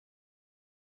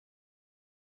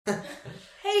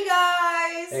Hey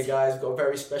guys! Hey guys, we've got a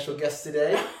very special guest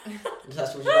today.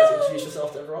 Natasha, would you like to introduce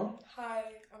yourself to everyone? Hi,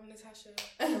 I'm Natasha.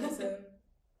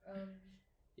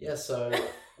 Yeah, so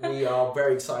we are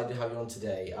very excited to have you on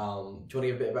today. Do you want to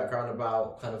give a bit of background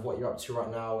about kind of what you're up to right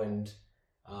now and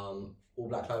All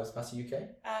Black Lives Matter UK?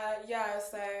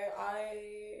 So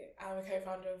I am a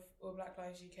co-founder of All Black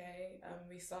Lives UK.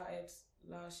 We started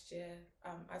last year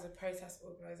as a protest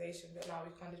organisation, but now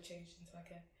we've kind of changed into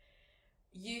like a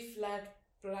youth-led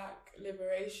Black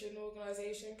liberation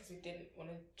organisation because we didn't want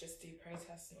to just do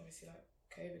protests and obviously like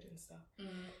COVID and stuff.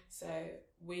 So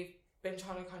we've been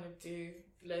trying to kind of do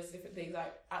loads of different things.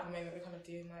 Like at the moment we're kind of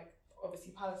doing like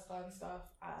obviously Palestine stuff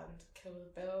and Kill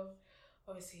the Bill,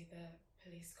 obviously the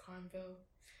police crime bill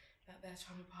that they're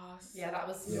trying to pass. Yeah, that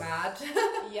was mad.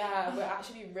 Yeah, we're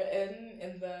actually written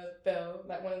in the bill.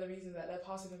 Like one of the reasons that they're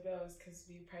passing the bill is because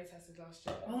we protested last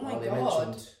year. Oh my They god.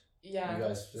 mentioned Yeah, you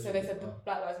guys so they said the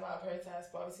Black Lives Matter protest,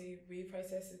 but obviously we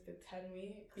protested for 10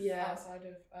 weeks outside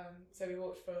of, so we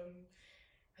walked from,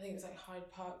 I think it was like Hyde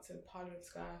Park to Parliament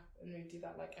Square, and we do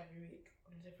that like every week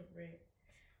on a different route,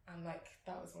 and like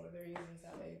that was one of the reasons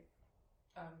that they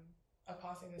are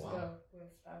passing this bill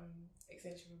with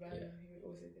Extinction Rebellion, who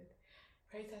also did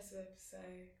protest with, so.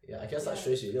 Yeah, I guess that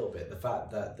shows you a little bit. The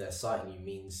fact that they're citing you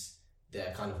means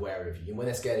they're kind of wary of you. And when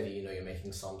they're scared of you, you know you're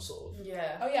making some sort of...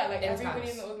 Yeah. Oh yeah, like everybody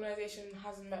in the organisation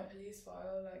hasn't met police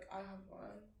file. Like I have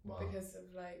one. Wow. Because of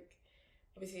like,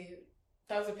 obviously,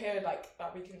 there was a period like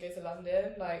that we couldn't go to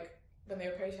London. Like when they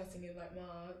were protesting in like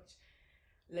March,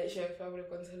 literally if I would have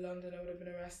gone to London, I would have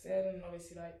been arrested. And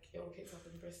obviously like it all kicks off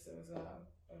in Bristol as well.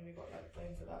 And we got like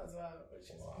blamed for that as well, which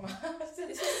is mad.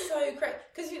 This is so great.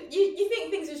 Because you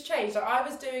think things have changed. Like I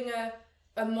was doing a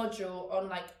module on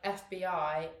like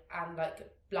FBI and like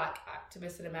black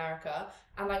activists in America,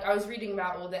 and like I was reading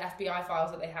about all the FBI files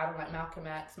that they had on like Malcolm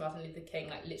X, Martin Luther King,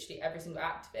 like literally every single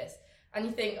activist, and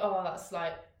you think, oh, that's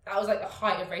like, that was like the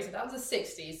height of racism. That was the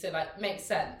 60s, so like makes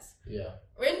sense. Yeah.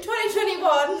 We're in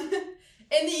 2021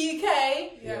 in the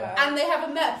UK, and they have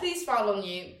a Met police file on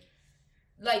you.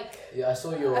 Like, yeah, I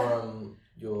saw your when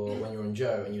you were in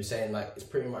Joe, and you were saying like it's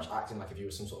pretty much acting like if you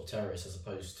were some sort of terrorist as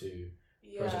opposed to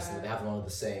protesting. They have one of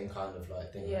the same kind of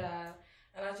like thing. Yeah, right?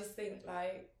 and I just think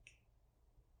like,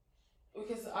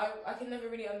 because I can never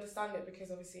really understand it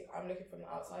because obviously I'm looking from the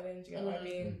outside in, do you get what I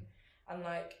mean? And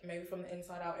like maybe from the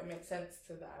inside out it makes sense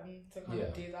to them to kind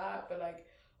of do that, but like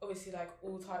obviously like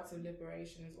all types of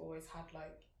liberation has always had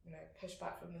like, you know,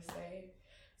 pushback from the state.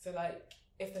 So like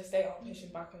if the state aren't pushing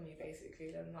back on you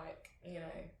basically, then like, you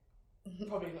know,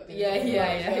 probably not doing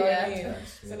yeah.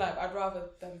 So like I'd rather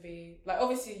them be like,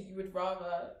 obviously you would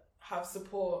rather have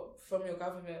support from your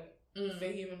government for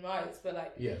human rights, but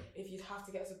like if you'd have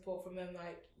to get support from them,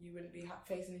 like you wouldn't be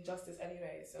facing injustice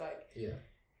anyway, so like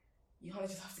you kind of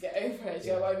just have to get over it, do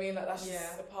you know what I mean? Like that's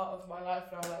just a part of my life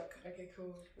now. Like okay,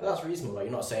 cool, but that's reasonable. Like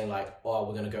you're not saying like, oh,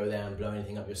 we're gonna go there and blow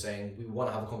anything up. You're saying we want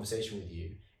to have a conversation with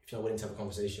you. If you're not willing to have a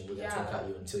conversation, we're going to talk at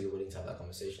you until you're willing to have that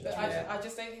conversation. But I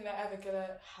just don't think they're ever going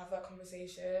to have that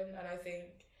conversation. And I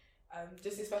think,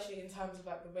 just especially in terms of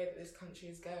like the way that this country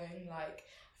is going, like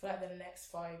I feel like the next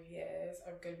 5 years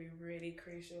are going to be really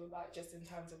crucial, like just in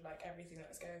terms of like everything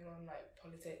that's going on, like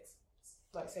politics,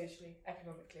 like socially,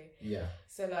 economically. Yeah.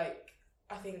 So like,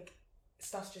 I think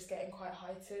stuff's just getting quite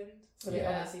heightened. So they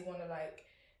obviously want to like,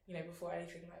 you know, before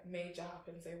anything like major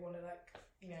happens, they want to like,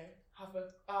 you know, have an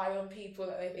eye on people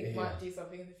that they think might do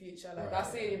something in the future. Like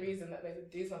that's the only reason that they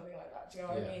would do something like that. Do you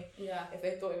know what I mean? Yeah. If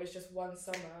they thought it was just one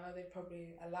summer, they'd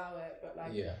probably allow it. But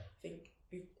like, I think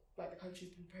we like the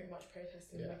country's been pretty much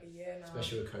protesting for like a year now.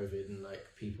 Especially with COVID and like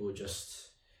people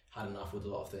just had enough with a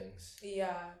lot of things.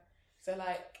 Yeah. So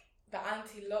like the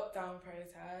anti-lockdown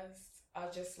protests are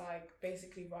just like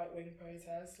basically right-wing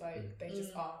protests. Like they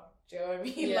just are. Do you know what I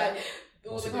mean? Like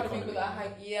all the kind of people that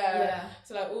are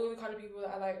so like all the kind of people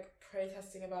that are like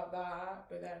protesting about that,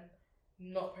 but then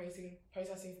not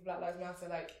protesting for Black Lives Matter.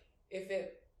 Like if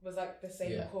it was like the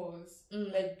same cause,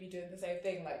 they'd be doing the same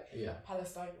thing. Like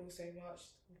Palestine also marched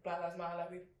with Black Lives Matter.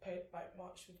 Like we like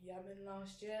marched with Yemen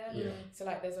last year. So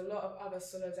like there's a lot of other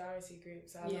solidarity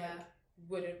groups that like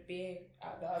wouldn't be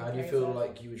at the other. How do you feel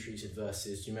like you were treated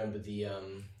versus? Do you remember the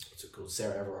what's it called,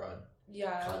 Sarah Everard?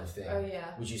 Kind of thing. Oh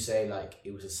yeah. Would you say like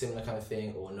it was a similar kind of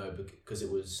thing, or no? Because it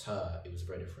was her, it was a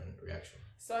very different reaction.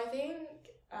 So I think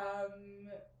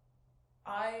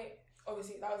I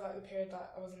obviously that was like the period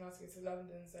that I wasn't allowed to go to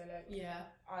London, so like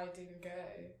I didn't go,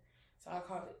 so I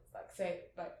can't like say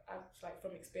like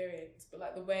from experience, but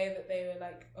like the way that they were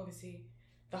like obviously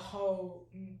the whole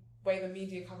way the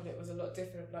media covered it was a lot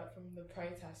different like from the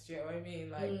protest. You know what I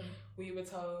mean? Like we were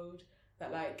told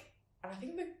that like, and I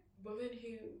think the woman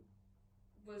who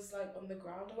was like on the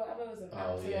ground or whatever was an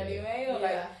Oh, actor yeah, anyway, or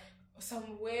Yeah. like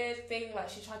some weird thing, like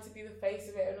she tried to be the face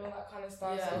of it and all that kind of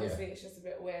stuff. Yeah. So obviously it's just a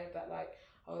bit weird that like,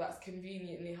 oh, that's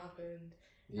conveniently happened,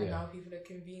 and now people are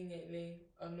conveniently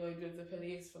annoyed with the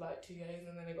police for like 2 days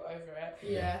and then they got over it.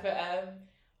 Yeah. But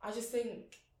I just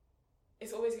think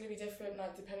it's always going to be different,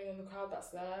 like depending on the crowd that's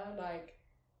there. Like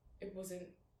it was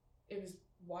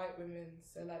white women,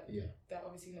 so like they're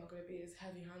obviously not going to be as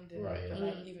heavy-handed. Right. Yeah. But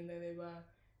like even though they were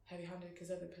heavy-handed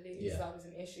because of the police, that was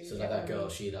an issue. So like that girl,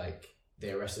 she like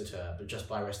they arrested her, but just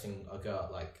by arresting a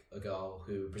girl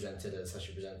who presented as how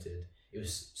she presented, it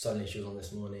was suddenly she was on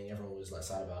This Morning. Everyone was like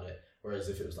sad about it. Whereas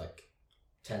if it was like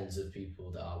tens of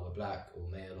people that were black or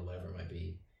male or whatever it might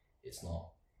be, it's not.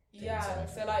 Yeah.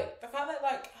 So like the fact that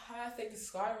like her thing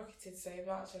skyrocketed so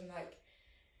much, and like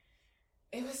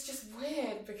it was just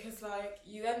weird because like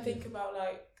you then think about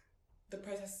like the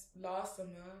protests last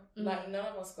summer, like none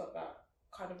of us got that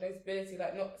kind of notability.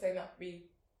 Like not saying that we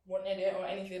wanted it or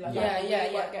anything like that.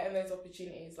 We weren't getting those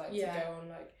opportunities like to go on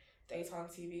like daytime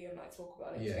TV and like talk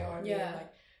about it. You know what I mean? And,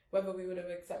 like whether we would have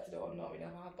accepted it or not, we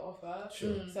never had the offer.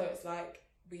 Sure. So it's like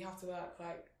we have to work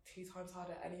like 2 times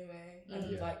harder anyway,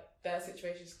 and like their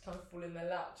situations kind of fall in their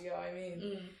lap. Do you know what I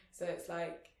mean? So it's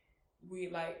like we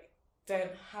like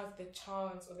don't have the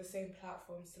chance or the same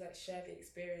platforms to like share the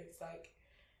experience, like,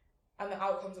 and the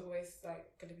outcomes are always like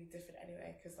going to be different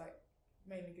anyway, because like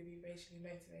mainly going to be racially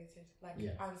motivated, like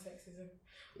and sexism.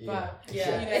 But you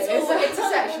know, it's all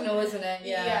intersectional, isn't it?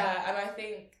 Yeah, and I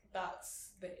think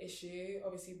that's the issue.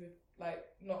 Obviously, with like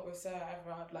not with Sarah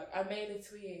Everard. Like I made a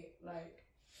tweet like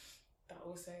that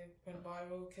also went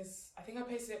viral because I think I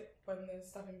posted it when the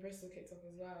stuff in Bristol kicked off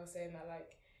as well. I was saying that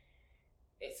like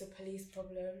it's a police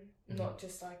problem, not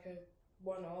just like a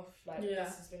one-off. Like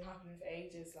this has been happening for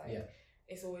ages. Like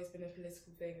it's always been a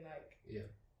political thing. Like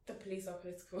the police are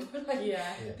political. Like you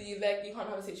can't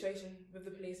have a situation with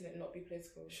the police and it not be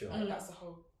political. Sure. Like that's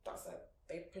like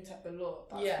they protect the law.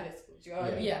 That's political. Do you know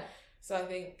what I mean? Yeah. So I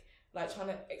think like trying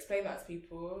to explain that to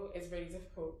people is really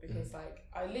difficult because like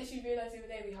I literally realised the other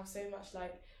day we have so much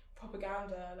like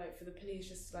propaganda like for the police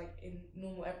just like in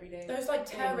normal everyday. Those like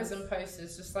terrorism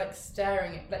posters just like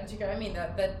staring at, like, do you know what I mean?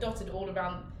 They're dotted all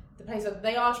around the place.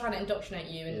 They are trying to indoctrinate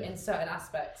you in certain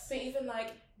aspects. So even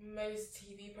like most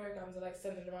TV programs are like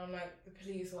centered around like the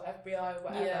police or FBI or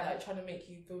whatever, like trying to make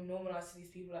you feel normalised to these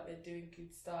people like they're doing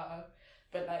good stuff,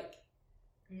 but like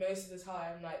most of the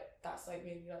time like that's like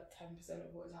maybe like 10%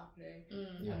 of what is happening,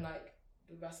 and like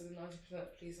the rest of the 90%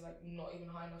 of police are like not even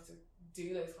high enough to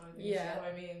do those kind of things. You know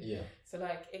what I mean? So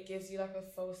like it gives you like a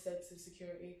false sense of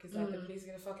security because like the police are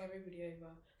gonna fuck everybody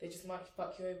over. They just might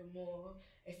fuck you over more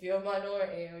if you're a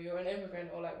minority or you're an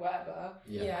immigrant or like whatever.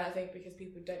 And I think because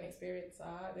people don't experience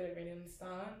that, they don't really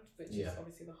understand, which is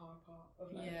obviously the hard part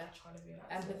of like trying to be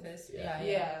like empathize.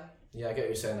 Yeah, I get what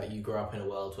you're saying. Like you grow up in a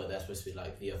world where they're supposed to be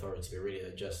like the authority, but really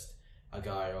they're just a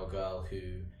guy or a girl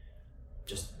who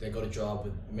just they got a job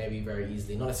with maybe very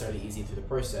easily, not necessarily easy through the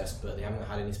process, but they haven't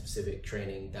had any specific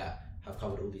training that have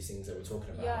covered all these things that we're talking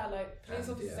about. Yeah, like police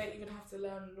officers don't even have to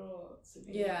learn law to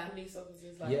be police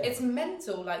officers. Like it's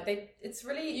mental. Like it's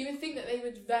really. You would think that they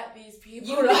would vet these people.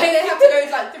 You like they have to go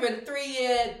like through a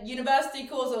 3-year university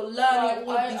course or learning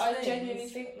all of these I things. genuinely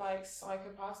think like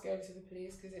psychopaths go into the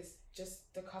police because it's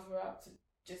just the cover up to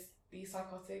just be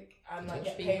psychotic and like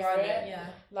get paid for it. Yeah.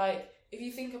 Like if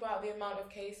you think about the amount of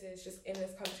cases just in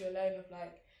this country alone of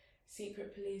like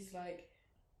secret police, like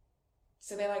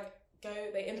so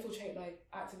they infiltrate like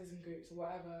activism groups or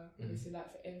whatever, obviously like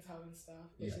for intel and stuff,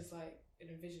 which is like an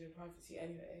invasion of privacy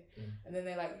anyway. And then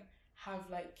they like have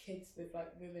like kids with like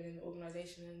women in the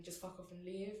organisation and just fuck off and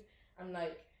leave, and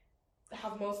like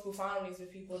have multiple families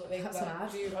with people that they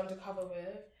like do undercover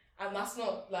with, and that's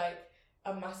not like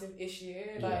a massive issue.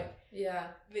 Like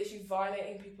literally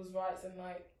violating people's rights and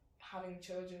like having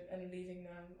children and leaving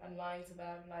them and lying to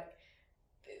them, like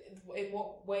in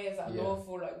what way is that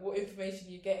lawful? Like what information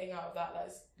are you getting out of that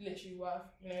that's literally worth,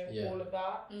 you know, all of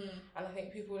that? And I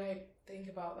think people don't think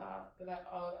about that. They're like,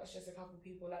 oh, that's just a couple of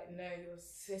people. Like, no, you're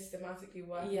systematically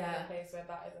working in a place where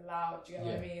that is allowed. Do you know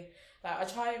what I mean? Like I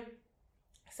try and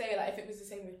say like if it was the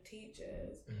same with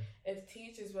teachers, if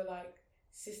teachers were like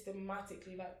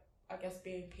systematically like I guess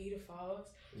being paedophiles,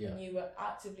 and you were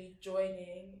actively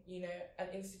joining, you know, an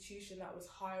institution that was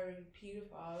hiring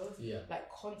paedophiles, like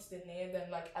constantly, and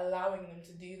then like allowing them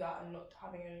to do that and not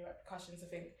having any repercussions. I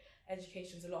think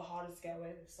education's a lot harder to get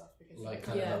away with stuff because like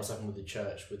kind of that was happening with the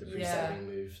church with the priests that being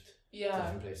moved to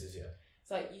different places.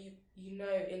 It's like you know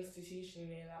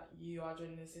institutionally that you are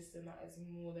joining a system that is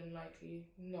more than likely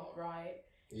not right.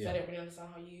 So I don't really understand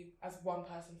how you, as one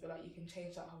person, feel like you can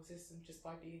change that whole system just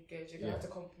by being good. You're gonna have to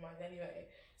compromise anyway.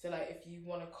 So like, if you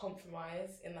want to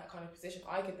compromise in that kind of position,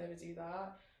 I could never do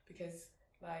that, because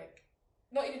like,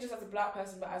 not even just as a black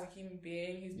person, but as a human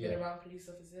being who's been around police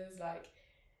officers, like,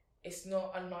 it's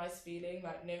not a nice feeling.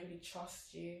 Like, nobody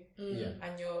trusts you,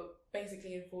 and you're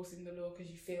basically enforcing the law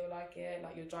because you feel like it.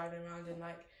 Like, you're driving around in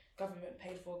like government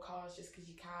paid for cars just because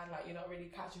you can. Like, you're not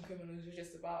really catching criminals. You're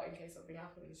just about in case something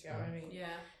happens. You know what I mean?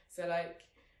 Yeah. So like,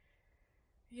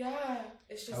 yeah,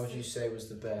 it's just. How would you say was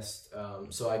the best?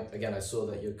 So I saw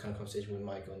that your kind of conversation with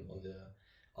Mike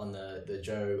on the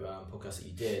Joe podcast that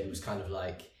you did was kind of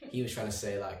like, he was trying to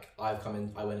say like, I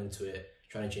went into it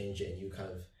trying to change it, and you kind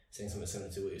of saying something similar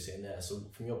to what you're saying there. So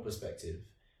from your perspective,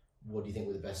 what do you think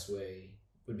would be the best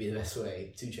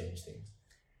way to change things?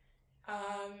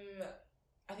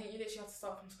 I think you literally have to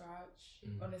start from scratch,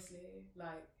 honestly.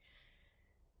 Like,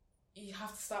 you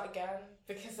have to start again,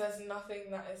 because there's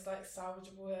nothing that is like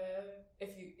salvageable here,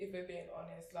 if we're being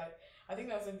honest. Like, I think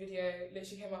there was a video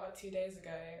literally came out like 2 days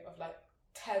ago of like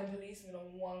 10 policemen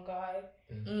on one guy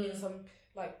in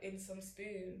some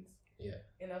spoons. Yeah.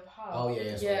 In a pub. Oh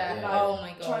yeah. Like, oh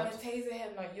my god. Trying to taser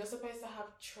him. Like, you're supposed to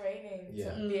have training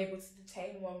to be able to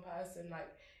detain one person. Like,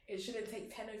 it shouldn't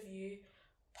take 10 of you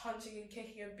punching and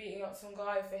kicking and beating up some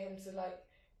guy for him to like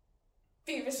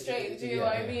be restrained. Do you know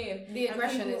what I mean? The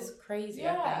aggression is crazy.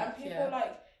 Yeah, and people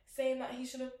like saying that he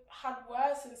should have had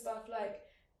worse and stuff. Like,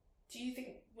 do you think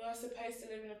we're supposed to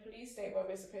live in a police state where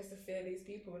we're supposed to fear these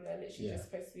people, and they're literally just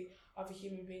supposed to be other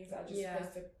human beings that are just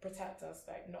supposed to protect us,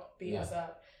 like not beat us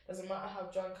up? Doesn't matter how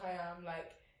drunk I am,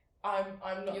 like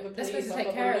I'm not the police, I'm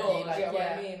not the law. Do you know what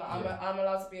I mean? Like, I'm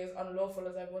allowed to be as unlawful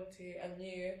as I want to, and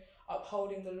you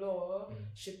upholding the law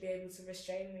should be able to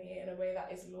restrain me in a way that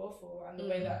is lawful, and the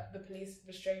way that the police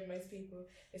restrain most people,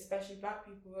 especially black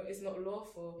people, is not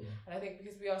lawful. And I think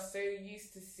because we are so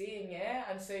used to seeing it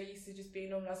and so used to just being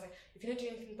normalized, like, if you don't do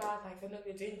anything bad, like, they're not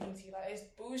going to do anything to you, like, it's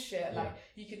bullshit. Like,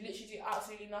 you could literally do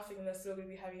absolutely nothing and they're still going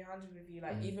to be heavy-handed with you.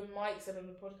 Like, even Mike said on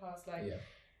the podcast, like,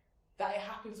 that it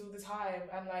happens all the time,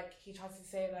 and like, he tries to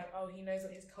say like, oh, he knows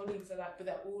what his colleagues are like, but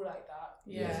they're all like that.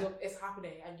 It's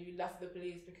happening, and you left the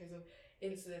police because of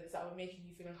incidents that were making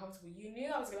you feel uncomfortable. You knew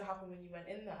that was going to happen when you went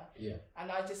in there.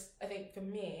 And I think for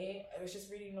me, it was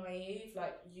just really naive.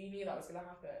 Like, you knew that was going to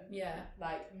happen.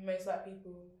 Like, most black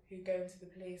people who go into the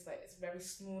police, like, it's a very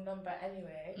small number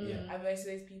anyway. And most of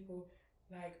those people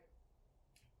like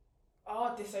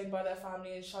are disowned by their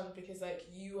family and shunned because like,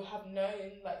 you have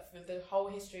known like for the whole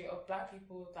history of black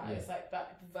people that it's like black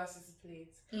people versus the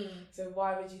police. So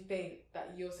why would you think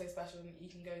that you're so special and you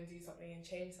can go and do something and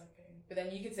change something? But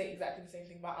then you could say exactly the same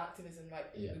thing about activism.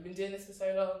 Like, we've been doing this for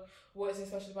so long, what is so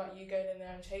special about you going in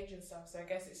there and changing stuff? So I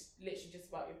guess it's literally just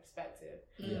about your perspective.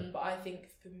 But I think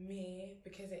for me,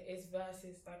 because it is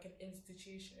versus like an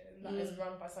institution that is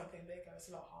run by something bigger, it's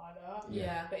a lot harder.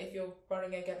 But if you're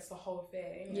running against the whole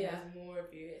thing, and there's more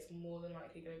of you, it's more than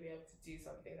likely going to be able to do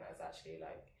something that is actually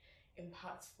like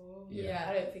impactful.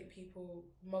 I don't think people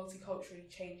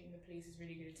multiculturally changing the police is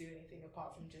really going to do anything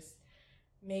apart from just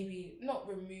maybe not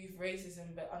remove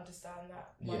racism, but understand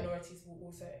that minorities will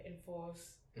also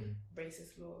enforce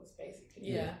racist laws,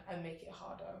 basically, and make it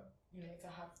harder, you know, to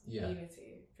have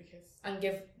unity, because and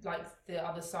give like the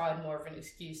other side more of an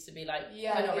excuse to be like,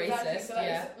 they're not racist. So, like,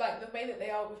 it's like the way that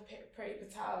they are with Priti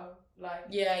Patel, like,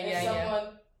 if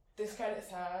someone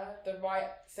discredits her, the right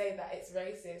say that it's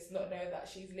racist, not know that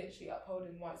she's literally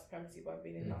upholding white supremacy by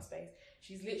being in that space.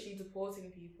 She's literally deporting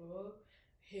people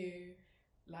who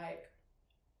like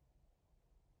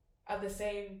are the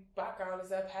same background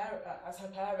as her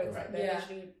parents, like they're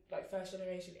literally like first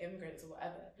generation immigrants or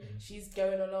whatever. She's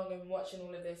going along and watching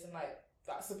all of this, and like,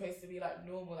 that's supposed to be like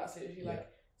normal. That's literally like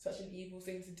such an evil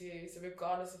thing to do. So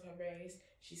regardless of her race,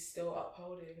 she's still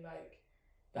upholding like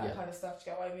that kind of stuff. Do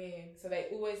you get what I mean? So they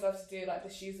always love to do like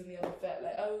the shoes on the other foot,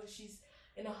 like, oh, she's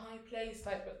in a high place,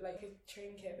 like, but like a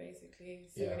trinket basically.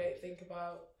 So we don't think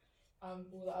about all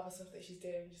the other stuff that she's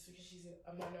doing just because she's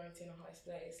a minority in a high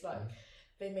place. Like,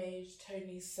 they made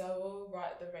Tony Sowell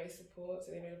write the race report, so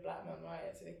they made a black man write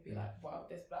it, so they could be like, wow,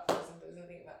 this black person doesn't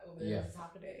think that all this is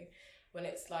happening, when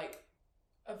it's like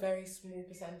a very small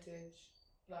percentage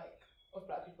like of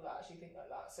black people that actually think like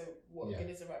that. So what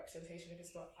good is a representation if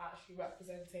it's not actually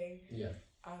representing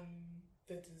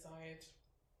the desired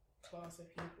class of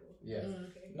people?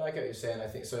 No, I get what you're saying. I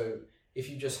think so. If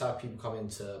you just have people come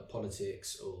into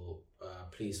politics or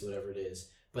police, whatever it is,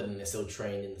 but then they're still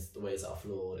trained in the ways that are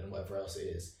flawed and whatever else it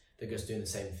is, they're just doing the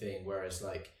same thing. Whereas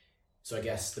like, so I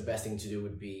guess the best thing to do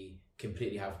would be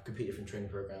completely different training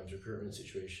programs, recruitment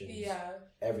situations. Yeah.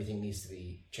 Everything needs to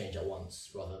be changed at once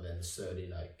rather than slowly,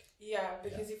 like. Yeah,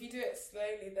 because if you do it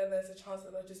slowly, then there's a chance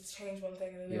that they'll just change one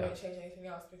thing and then they won't change anything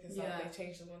else because like, they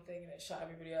changed the one thing and it shut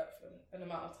everybody up for an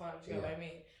amount of time. Do you know what I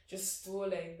mean? Just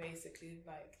stalling basically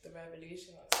like the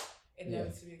revolution that's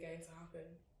inevitably going to happen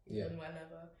and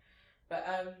whenever. But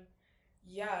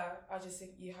I just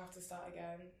think you have to start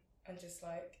again and just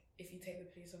like if you take the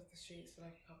police off the streets for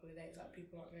like a couple of days, like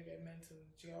people aren't gonna go mental.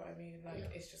 Do you know what I mean? Like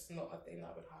it's just not a thing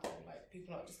that would happen. Like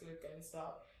people aren't just gonna go and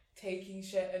start taking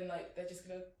shit and like they're just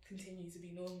gonna continue to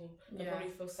be normal. They'll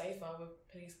probably feel safer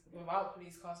without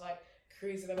police cars like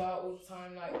cruising about all the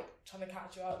time, like trying to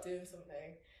catch you out doing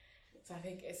something. So I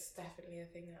think it's definitely a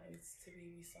thing that needs to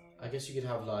be restarted. I guess you could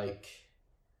have like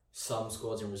some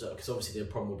squads in reserve because obviously the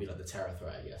problem would be like the terror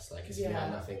threat. I guess like 'cause if you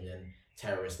had nothing, then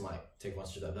terrorists might take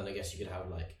advantage of that. Then I guess you could have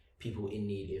like people in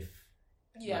need if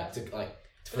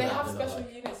but they have special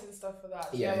units and stuff for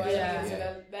that. So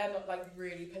they're not like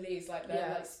really police. Like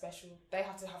they're like special. They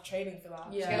have to have training for that.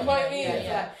 Yeah. You know what I mean?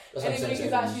 Like anybody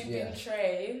who's actually been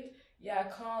trained,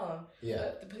 calm. Yeah.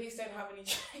 But the police don't have any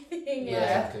training.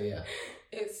 Exactly. Yeah.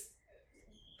 It's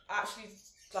actually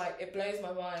like it blows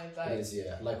my mind. Like it is.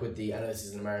 Yeah. Like with the I know this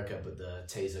is in America, but the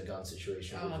taser gun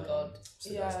situation. Oh my god. What's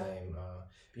the guy's name?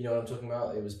 You know what I'm talking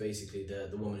about? It was basically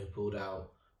the woman who pulled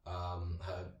out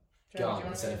her gun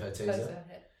instead of her taser.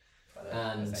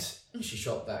 And she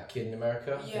shot that kid in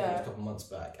America, I think it was a couple months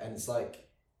back. And it's like,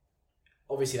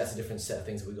 obviously that's a different set of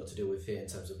things that we've got to deal with here in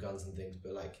terms of guns and things,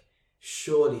 but like,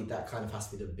 surely that kind of has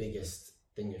to be the biggest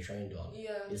thing you're trained on.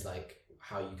 Is like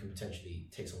how you can potentially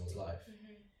take someone's life.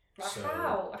 So,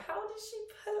 how did she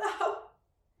pull out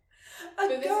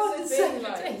a gun instead of a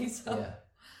taser? Yeah.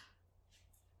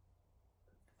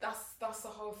 That's the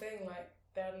whole thing. Like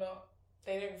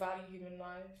they don't value human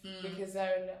life because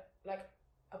they're in like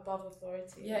above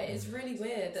authority. Yeah, it's really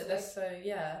weird that they're so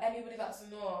Anybody that's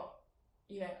not,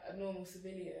 a normal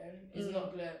civilian is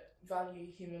not gonna value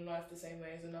human life the same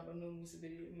way as another normal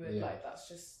civilian would. Like that's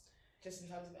just in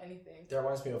terms of anything. That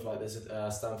reminds me of like there's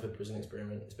a Stanford prison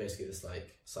experiment. It's basically this like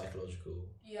psychological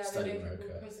study in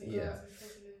America.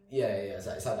 It's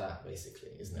like that basically,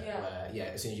 isn't it?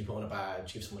 Where as soon as you put on a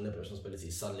badge, give someone a little bit of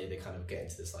responsibility, suddenly they kind of get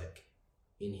into this like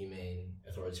inhumane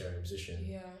authoritarian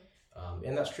position.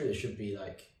 And that's true. They should be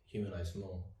like humanized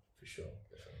more for sure.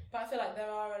 Definitely. But I feel like there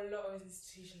are a lot of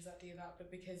institutions that do that, but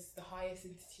because the highest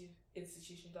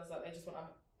institution does that, they just want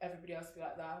everybody else to be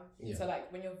like that. So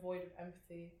like when you're void of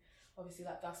empathy, obviously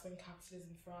like that's when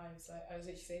capitalism thrives. Like I was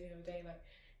literally saying the other day, like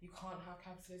you can't have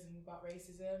capitalism without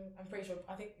racism. I'm pretty sure.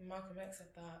 I think Malcolm X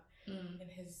said that in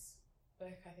his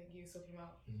book. I think he was talking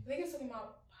about. I think he was talking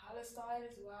about Palestine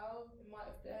as well. It might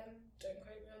have been. Don't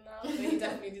quote me on that. But he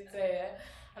definitely did say it.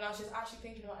 And I was just actually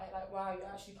thinking about it, like, wow, you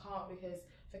actually can't, because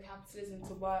for capitalism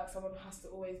to work, someone has to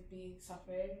always be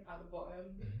suffering at the bottom.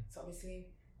 So obviously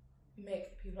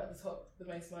make people at the top the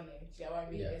most money. Do you know what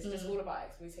I mean? It's just all about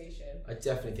exploitation. I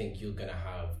definitely think you're going to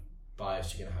have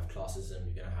bias, you're going to have classism,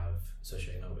 you're going to have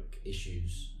socioeconomic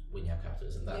issues when you have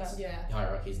capitalism. That's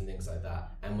hierarchies and things like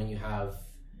that. And when you have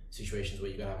situations where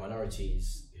you're going to have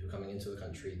minorities who are coming into the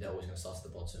country, they're always going to start at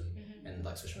the bottom, and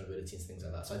like social mobility and things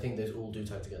like that. So I think those all do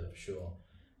tie together for sure.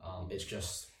 It's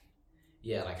just,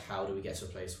 like how do we get to a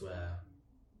place where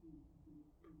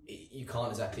you can't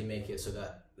exactly make it so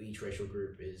that each racial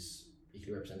group is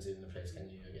equally represented in the place, can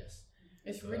you, I guess?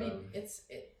 It's really, it's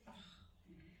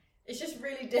just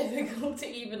really difficult to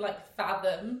even like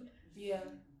fathom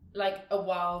like a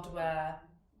world where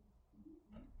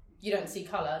you don't see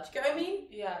colour. Do you get what I mean?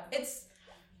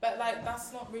 But like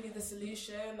that's not really the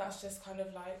solution. That's just kind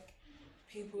of like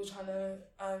people trying to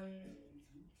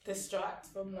distract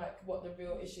from like what the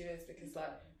real issue is, because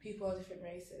like people are different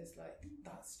races, like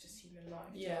that's just human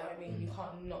life. Do you know what I mean? You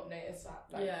can't not notice that.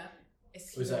 Like,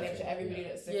 it's human nature. Everybody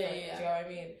looks different. Do you know what I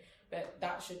mean? But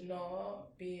that should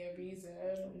not be a reason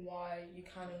why you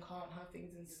can and can't have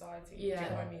things in society. Do you know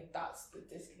what I mean? That's the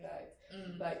disconnect.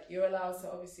 Like, you're allowed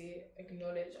to obviously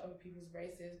acknowledge other people's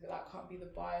races, but that can't be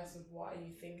the bias of why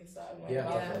you think a certain way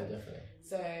about them. Definitely.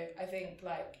 So I think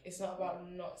like it's not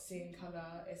about not seeing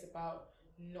colour, it's about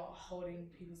not holding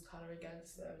people's colour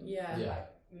against them. Like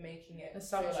making it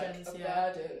feel like a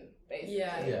burden,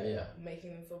 basically.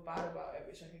 Making them feel bad about it,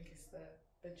 which I think is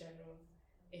the general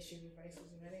issue with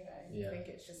racism anyway. I think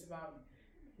it's just about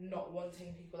not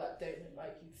wanting people that don't look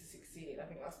like you to succeed. I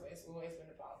think that's what it's always been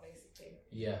about, basically.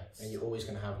 And you're always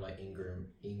going to have like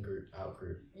in-group,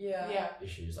 out-group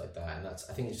issues like that. And that's,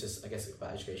 I think it's just, I guess,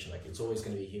 about education. Like, it's always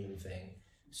going to be a human thing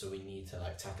So we need to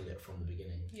like tackle it from the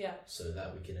beginning. Yeah. So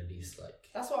that we can at least like.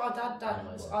 That's what our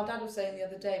dad was saying the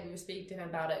other day. We were speaking to him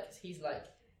about it because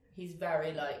he's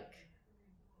very like,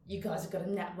 you guys have got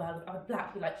to network with other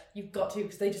black people. Like you've got to,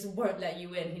 because they just won't let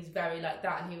you in. He's very like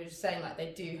that, and he was just saying like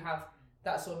they do have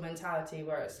that sort of mentality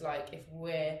where it's like if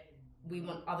we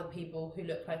want other people who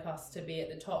look like us to be at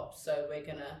the top, so we're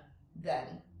gonna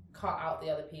then cut out the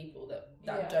other people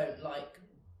that don't like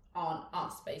aren't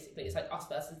us. Basically, it's like us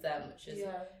versus them, which is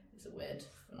it's a weird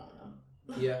phenomenon.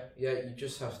 yeah, you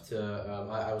just have to.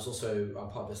 I'm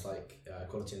part of this like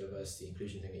equality and diversity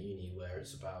inclusion thing at uni where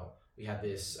it's about we had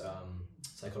this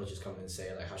psychologist come in and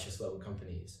say like how she has to work with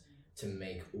companies to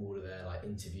make all of their like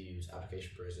interviews,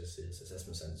 application processes,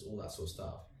 assessment centers, all that sort of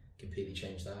stuff, completely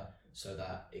change that so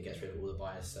that it gets rid of all the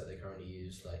bias that they currently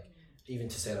use. Like even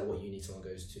to say like what uni someone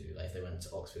goes to, like if they went to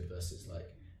Oxford versus like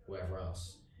wherever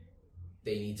else,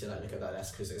 they need to like look at that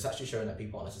less because it's actually showing that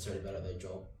people aren't necessarily better at their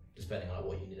job depending on like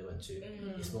what uni they went to.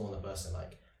 It's more on the person,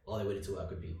 like are they willing to work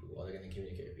with people, are they going to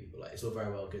communicate with people? Like it's all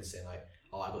very well good saying like,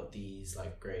 oh I got these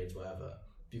like grades, whatever.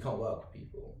 If you can't work with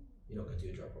people, you're not going to do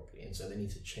your job properly, and so they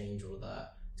need to change all of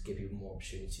that to give people more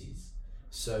opportunities.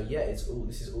 So yeah, this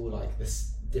is all like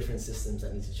this different systems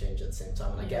that need to change at the same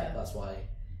time, and I get that's why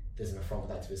there's an front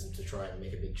with activism to try and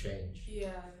make a big change.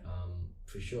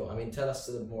 For sure. I mean, tell us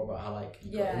a little more about how like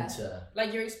you got into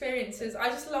like your experiences. I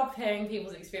just love hearing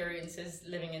people's experiences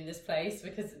living in this place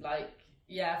because like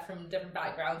from different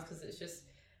backgrounds, because it's just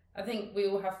I think we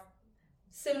all have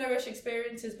similar-ish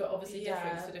experiences, but obviously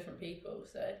different for different people.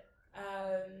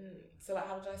 So like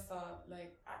how did I start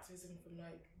like activism from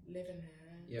like living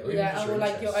here? Or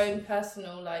like your own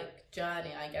personal like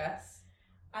journey, I guess.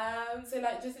 So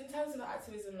like just in terms of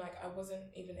activism, like I wasn't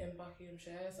even in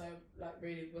Buckinghamshire, so I like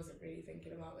wasn't really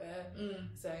thinking about it.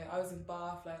 So I was in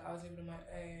Bath, like I was living on my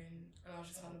own, and I was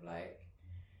just kind of like,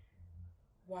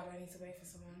 why do I need to wait for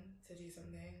someone to do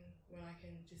something when I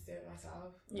can just do it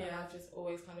myself? And I've just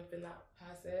always kind of been that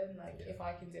person, like if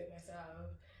I can do it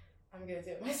myself, I'm gonna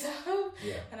do it myself,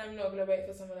 and I'm not gonna wait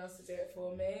for someone else to do it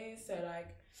for me. So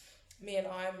like me and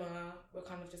Ima were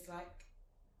kind of just like,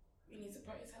 we need to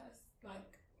protest,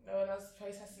 like no one else is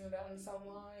protesting, I don't understand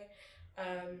why.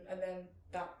 And then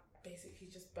that basically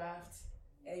just birthed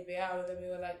ABL, and then we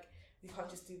were like, we can't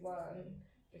just do one,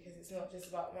 because it's not just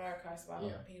about America, it's about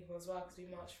other people as well, because we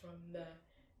marched from the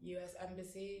US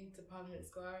Embassy to Parliament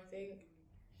Square, I think,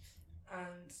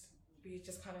 and we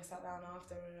just kind of sat down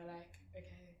after and we were like,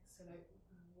 okay, so like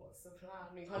what's the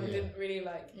plan? We kind of didn't really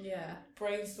like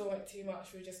brainstorm it too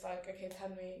much. We were just like, okay,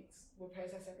 10 weeks, we'll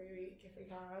protest every week if we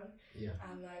can,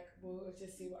 and like we'll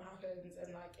just see what happens.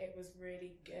 And like it was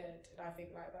really good, and I think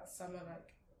like that summer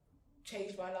like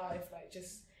changed my life, like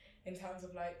just in terms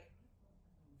of like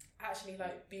actually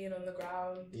like being on the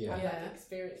ground and like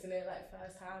experiencing it like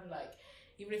firsthand. Like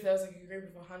even if there was like a group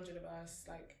of 100 of us,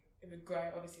 like it would grow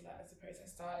obviously like as the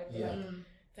protest started, but like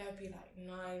there would be like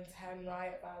 9-10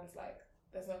 riot bands. Like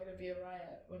there's not going to be a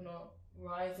riot, we're not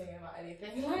rioting about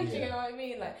anything, like do you know what I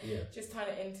mean, like just trying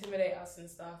to intimidate us and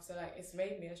stuff. So like it's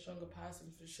made me a stronger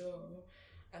person for sure.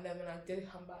 And then when I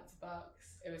did come back to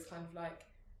Bucks, it was kind of like,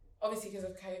 obviously because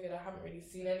of COVID I haven't really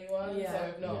seen anyone, so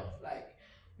I've not like,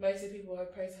 most of the people I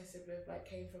protested with like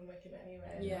came from Wickham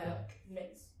anyway, and like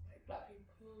mixed like black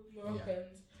people,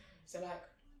 Moroccans, so like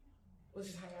we'll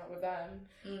just hang out with them.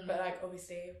 But like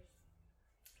obviously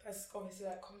there's obviously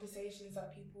like conversations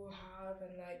that people have,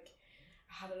 and like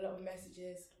I had a lot of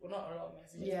messages, well not a lot of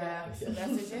messages, but some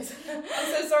messages. I'm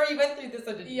so sorry you went through this,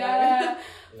 I didn't know.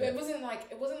 But it wasn't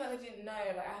that I didn't know,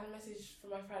 like I had a message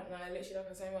from my friend and I literally love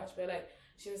her so much, but like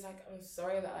she was like, I'm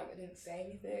sorry that like I didn't say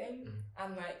anything,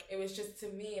 and like it was just to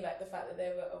me like the fact that they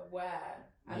were aware,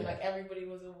 and like everybody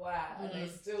was aware, and they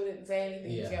still didn't say anything.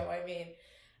 Do you get what I mean?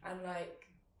 And like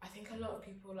I think a lot of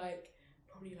people like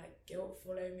probably like guilt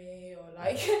follow me, or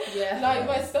like like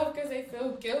my stuff because they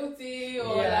feel guilty,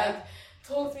 or like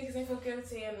talk to me because they feel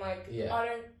guilty, and like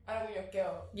I don't want your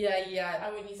guilt. I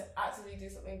want you to actively do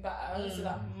something better, so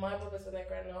that my brothers when they're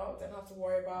growing up don't have to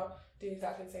worry about doing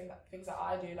exactly the same things that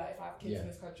I do. Like if I have kids in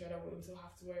this country, I don't want them to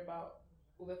have to worry about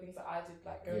all the things that I did,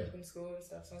 like going to them school and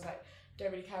stuff. So I was like, don't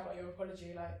really care about your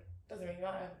apology, like doesn't really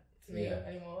matter to me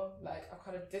anymore. Like I've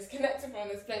kind of disconnected from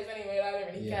this place anyway, and I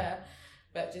don't really care.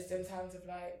 But just in terms of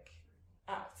like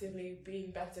actively being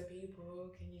better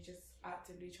people, can you just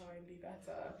actively try and be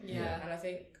better? And I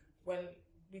think when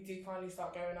we do finally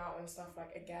start going out and stuff,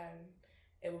 like again,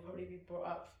 it will probably be brought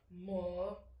up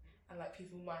more, and like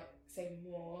people might say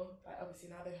more. Like obviously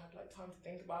now they've had like time to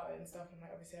think about it and stuff, and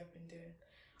like obviously I've been doing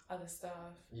other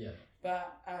stuff.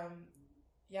 But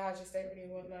I just don't really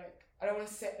want, like I don't want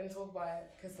to sit and talk about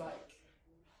it, because like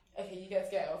okay, you get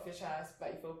to get it off your chest,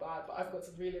 like you feel bad, but I've got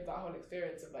to relive that whole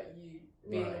experience of like you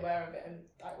being aware of it and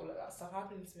like all of that stuff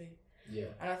happening to me.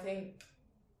 Yeah. And I think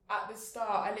at the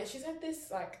start, I literally said this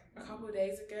like a couple of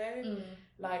days ago,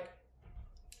 like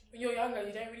when you're younger,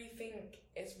 you don't really think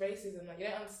it's racism, like you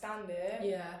don't understand it.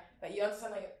 Yeah. Like you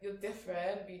understand like you're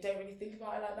different, but you don't really think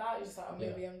about it like that. You're just like, oh,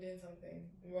 maybe I'm doing something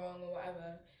wrong or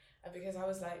whatever. And because I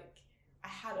was like, I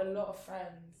had a lot of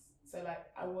friends. So, like,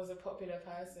 I was a popular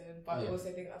person, but I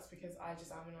also think that's because I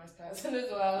just am a nice person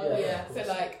as well. Yeah. So,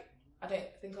 like, I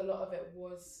don't think a lot of it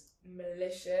was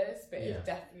malicious, but it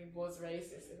definitely was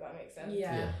racist, if that makes sense.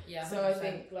 Yeah. So, 100%. I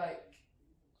think, like,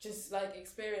 just, like,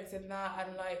 experiencing that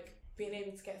and, like, being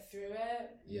able to get through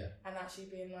it. Yeah. And actually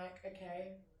being like,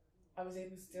 okay, I was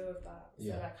able to deal with that.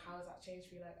 So, like, how has that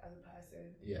changed me, like, as a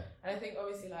person? Yeah. And I think,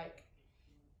 obviously, like,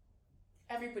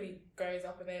 everybody grows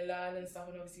up and they learn and stuff,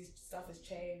 and obviously stuff has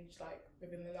changed like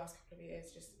within the last couple of years,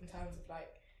 just in terms of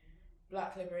like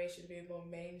black liberation being more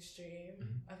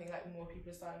mainstream. I think like more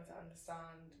people are starting to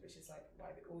understand, which is like why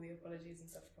all the apologies and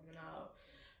stuff are coming out.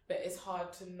 But it's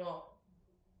hard to not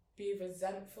be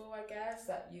resentful, I guess,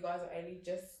 that you guys are only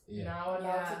just now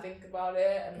allowed to think about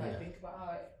it and like think about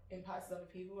how it impacts other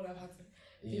people, and I've had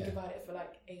to think about it for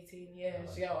like 18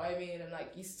 years, you know what I mean? And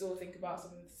like you still think about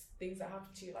some of the things that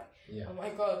happened to you, like oh my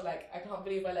god, like I can't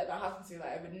believe I let that happen to me,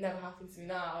 like it would never happen to me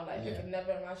now, like I could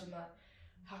never imagine that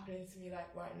happening to me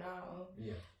like right now.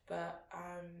 But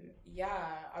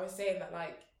I was saying that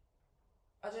like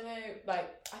I don't know,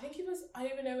 like I think I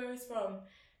don't even know where he was from,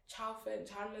 Chalfont,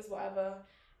 Chandler's, whatever.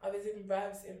 I was in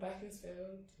Revs in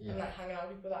Beaconsfield and like hanging out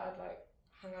with people that I'd like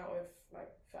hung out with like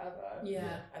forever.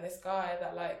 And this guy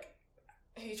that like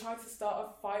he tried to start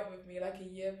a fight with me like a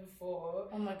year before.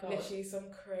 Oh my god. Literally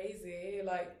some crazy,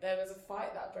 like there was a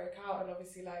fight that broke out, and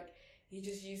obviously like he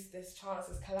just used this chance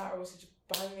as collateral to just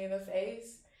bang me in the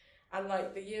face. And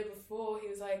like the year before he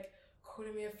was like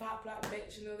calling me a fat black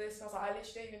bitch and all this, and I was like, I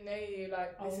literally don't even know you,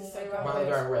 like this is so random. My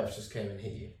guy Revs just came and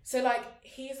hit you. So like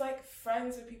he's like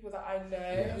friends with people that I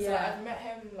know. So like, I've met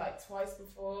him like twice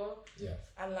before.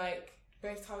 And like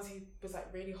both times he was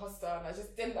like really hostile, and I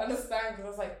just didn't understand because I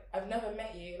was like, I've never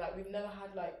met you, like we've never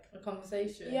had like a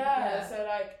conversation. So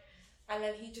like, and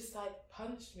then he just like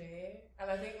punched me, and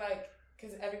I think like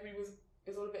because everybody was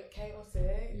all a bit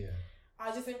chaotic. I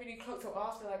just didn't really clock till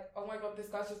after, like, oh my god, this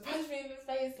guy's just punched me in the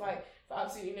face, like, for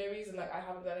absolutely no reason. Like, I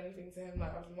haven't done anything to him,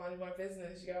 like, I've been minding my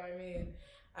business, you know what I mean?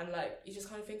 And, like, you just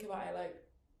kind of think about it, like,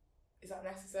 is that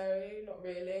necessary? Not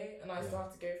really. And I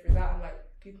started to go through that, and, like,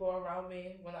 people around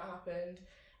me when that happened.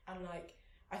 And, like,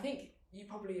 I think they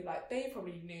probably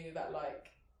knew that, like,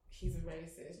 he's a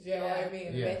racist, you know what I mean?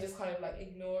 And they just kind of, like,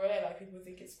 ignore it. Like, people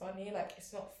think it's funny. Like,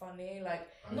 it's not funny. Like,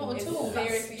 not at all. It's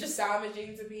seriously just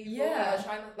damaging to people. Yeah. And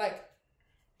trying to, like,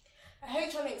 I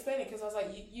hate trying to explain it because I was like,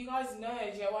 you guys know,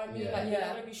 do you know what I mean? Like, you're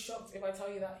not going to be shocked if I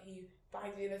tell you that he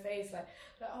banged you in the face. Like,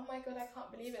 oh my god, I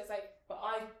can't believe it. It's like, but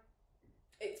I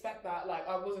expect that. Like,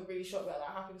 I wasn't really shocked that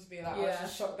happened to me. Like, I was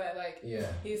just shocked that, like,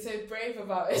 he's so brave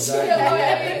about it. Exactly. You know what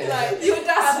I mean? Like, your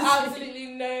dad has absolutely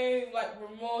no, like,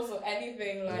 remorse or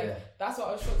anything. Like, that's what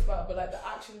I was shocked about. But, like, the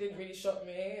action didn't really shock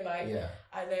me. Like,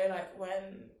 I know, like,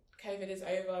 when COVID is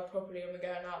over properly and we're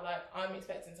going out, like, I'm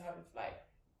expecting someone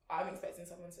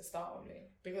to start on me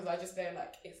because I just know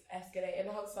like it's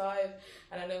escalating outside,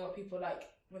 and I know what people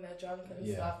like when they're drunk and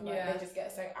stuff, like they just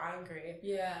get so angry.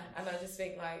 And I just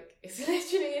think like it's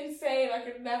literally insane. I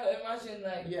could never imagine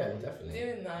like definitely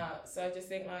doing that. So I just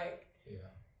think like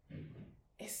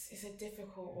it's a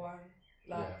difficult one.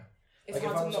 Like it's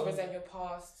like hard to not resent your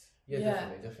past.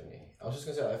 Definitely. I was just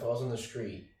gonna say, like, if I was on the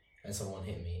street and someone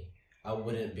hit me, I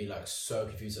wouldn't be like so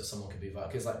confused that someone could be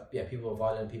violent, because like people are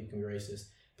violent, people can be racist.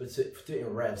 But to do it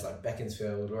in Revs, like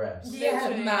Beaconsfield Revs,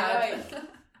 mad.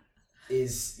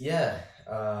 Is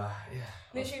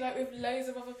literally like with loads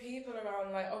of other people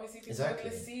around, like obviously people are gonna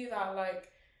see that,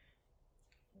 like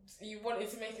you wanted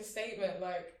to make a statement,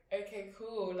 like okay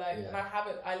cool, like and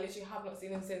I literally have not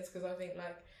seen him since, because I think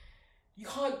like you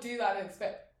can't do that and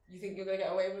expect you think you're gonna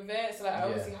get away with it. So like I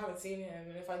obviously haven't seen him,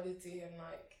 and if I did see him,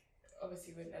 like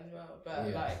obviously wouldn't end well, but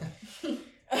like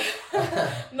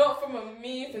not from a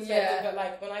me perspective, but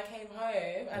like when I came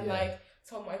home and like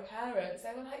told my parents,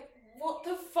 they were like, what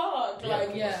the fuck?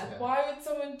 Why would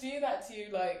someone do that to you?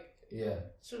 Like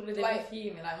surely they'd be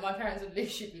fuming. Like my parents would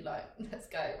literally be like, let's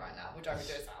go right now, we're driving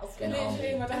to his house.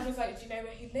 Literally my dad was like, do you know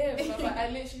where he lives? And I was like, I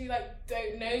literally like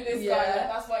don't know this guy. Like,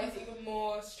 that's why it's even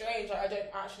more strange. Like I don't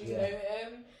actually know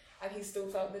him, and he still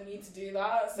felt the need to do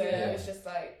that. So it's just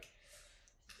like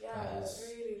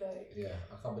really like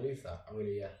I can't believe that. I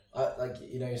really I, like,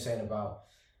 you know, you're saying about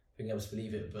being able to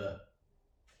believe it, but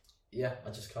yeah, I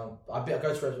just can't. I go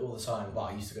to revs all the time. Well,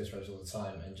 I used to go to revs all the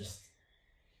time, and just.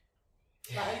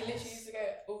 Like, I literally used to go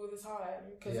all the time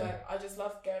because like I just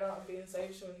love going out and being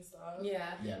social and stuff.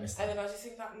 Yeah. Yeah, I missed that. And then I just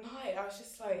think that night I was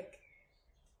just like,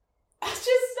 I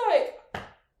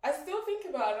still think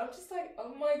about it. I'm just like,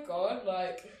 oh my god,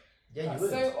 like Yeah, that's you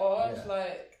would. so odd. Yeah.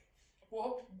 Like, what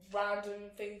a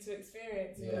random thing to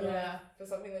experience. You know, Yeah. for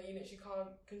something that you literally can't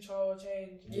control or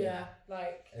change. Yeah.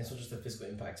 Like. And it's not just the physical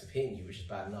impact of hitting you, which is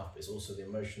bad enough, but it's also the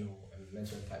emotional and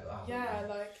mental impact that Yeah,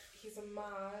 like he's a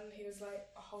man. He was like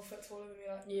a whole foot taller than me.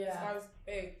 Like Yeah. this guy was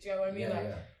big. Do you know what I mean? Yeah, like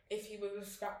yeah. if he would have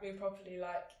scrapped me properly,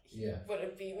 like he Yeah. would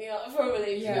have beat me up probably.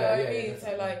 Do you Yeah. know what I Yeah, mean?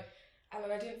 definitely. So like, and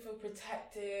then I didn't feel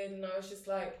protected, and I was just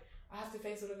like, I have to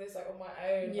face all of this like on my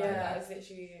own. Yeah. Like, that is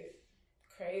literally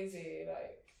crazy.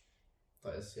 Like.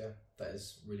 That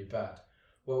is really bad.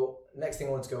 Well, next thing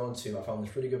I want to go on to, I found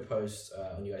this really good post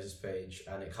on you guys' page,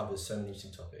 and it covers so many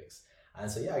interesting topics. And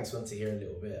so yeah, I just wanted to hear a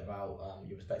little bit about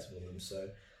your perspective on them. So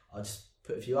I'll just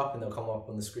put a few up, and they'll come up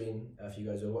on the screen for you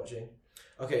guys who are watching.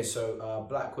 Okay, so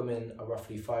black women are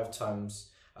roughly 5 times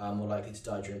more likely to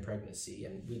die during pregnancy,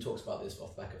 and we talked about this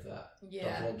off the back of that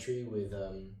documentary with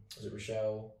was it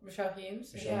Rochelle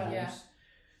Humes? Yeah. Humes?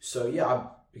 So yeah, I'd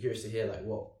be curious to hear like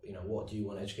what do you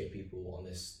want to educate people on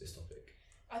this topic?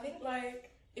 I think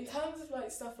like in terms of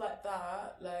like stuff like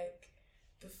that, like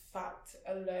the fact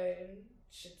alone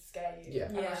should scare you. Yeah.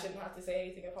 And I Yeah. shouldn't have to say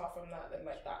anything apart from that. Then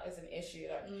like that is an issue.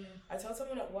 Like I told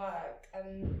someone at work,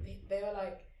 and they were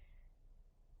like,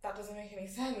 "That doesn't make any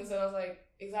sense." And I was like,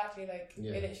 "Exactly. Like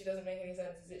Yeah. it literally doesn't make any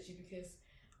sense. It's literally because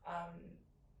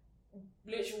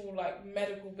literal like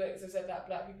medical books have said that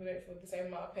black people don't feel the same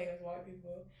amount of pain as white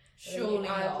people. Surely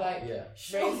not. Like Yeah.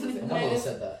 Surely racism. not. My mum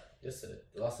said that yesterday.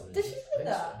 The last time. Did she I say think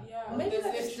that? so. Yeah. Maybe There's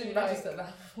I just literally, didn't register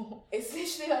that before. It's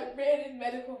literally like written in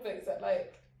medical books that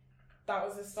like that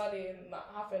was a study and that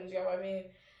happened, you know what I mean?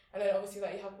 And then obviously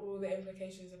like you have all the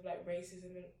implications of like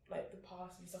racism and like the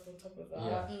past and stuff on top of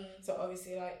that. Yeah. So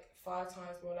obviously like 5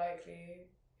 times more likely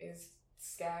is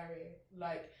scary.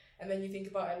 Like, and then you think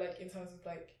about it like in terms of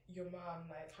like your mum,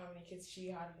 like how many kids she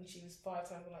had, and she was 5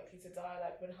 times more likely to die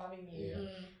like when having you.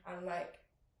 Yeah. And like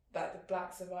that the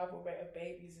black survival rate of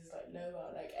babies is like lower,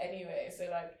 like anyway. So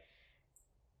like,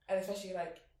 and especially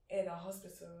like in a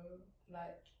hospital,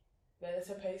 like where they're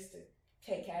supposed to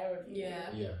take care of you,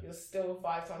 Yeah. you're still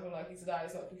 5 times more likely to die.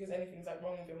 It's not because anything's like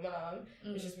wrong with your mum,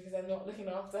 it's just because they're not looking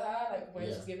after her like when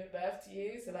she's giving birth to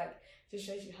you. So like just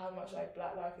shows you how much like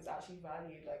black life is actually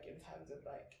valued, like in terms of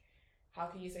like how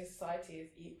can you say society is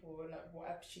equal, and like what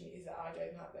opportunities that I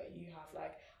don't have that you have.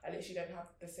 Like I literally don't have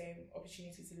the same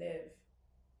opportunity to live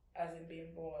as in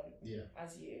being born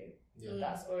as you.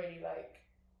 That's already like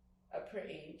a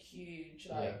pretty huge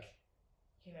like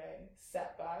you know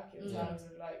setback in terms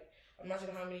of like, imagine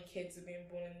how many kids are being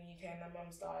born in the UK and their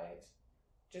mums died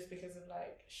just because of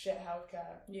like shit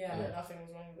healthcare. And nothing was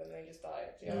wrong with them, they just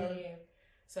died. Do you know what I mean?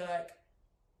 So like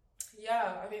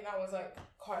I think that was like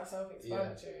quite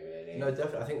self-explanatory really. No,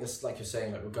 definitely. I think that's like you're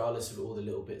saying, like regardless of all the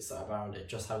little bits that are around it,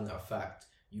 just having that fact,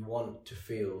 you want to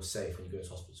feel safe when you go to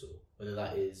hospital, whether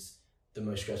that is the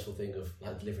most stressful thing of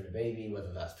like delivering a baby,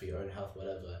 whether that's for your own health,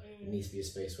 whatever. It needs to be a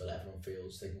space where like, everyone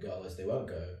feels they can go, otherwise they won't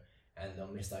go, and they'll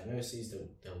miss diagnoses,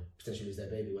 they'll potentially lose their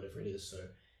baby, whatever it is. So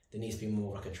there needs to be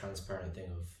more like a transparent thing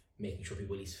of making sure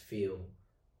people at least feel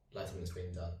like something's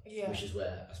being done. Which is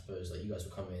where I suppose like you guys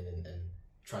will come in and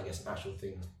try and get some actual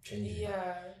things changing and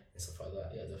stuff like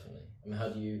that. Yeah, definitely. I mean, how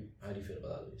do you feel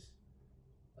about that, Louise?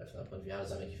 Like from that point of view, how does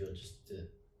that make you feel? Just to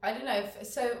I don't know.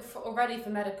 Already for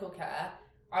medical care,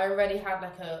 I already had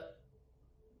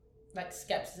like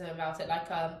skepticism about it. Like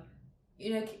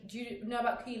you know, do you know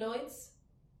about keloids?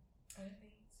 I don't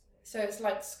think so. It's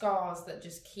like scars that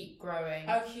just keep growing.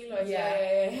 Oh, keloids.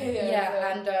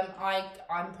 Yeah. And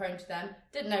I'm prone to them.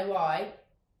 Didn't know why.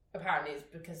 Apparently, it's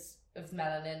because of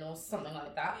melanin or something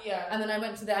like that. Yeah. And then I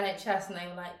went to the NHS and they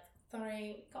were like,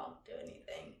 "Sorry, we can't do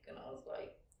anything." And I was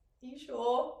like, "You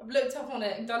sure?" I've looked up on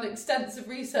it and done extensive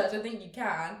research. I think you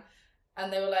can.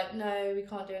 And they were like, "No, we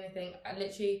can't do anything." I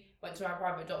literally went to my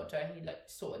private doctor and he like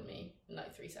sorted me in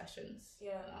like 3 sessions.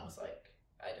 Yeah. And I was like,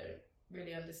 I don't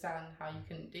really understand how you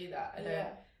can do that. I don't.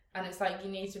 And it's like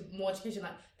you need more education.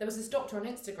 Like there was this doctor on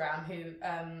Instagram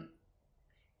who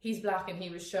he's black and he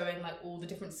was showing like all the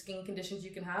different skin conditions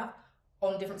you can have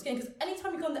on different skin. Because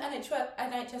anytime you go on the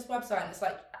NHS website and it's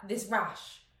like this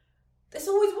rash, there's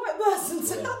always white person.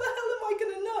 So how the hell am I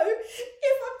going to know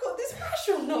if I've got this rash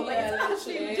or not? Like it's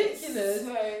actually ridiculous.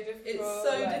 It's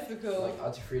so difficult. Like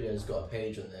Auntie Frida's got a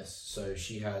page on this, so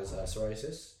she has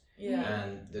psoriasis. Yeah.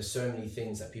 And there's so many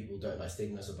things that people don't like,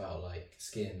 stigmas about like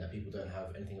skin that people don't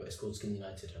have anything about. It's called Skin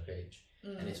United, her page.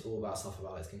 and it's all about stuff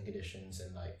about like skin conditions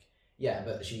and like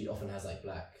but she often has like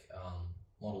black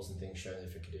models and things showing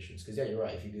different conditions. Because you're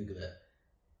right. If you Google it,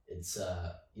 it's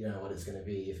you don't know what it's going to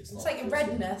be if it's not. It's like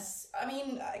redness. I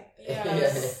mean,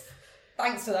 yeah.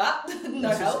 Thanks to that, no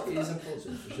help. It is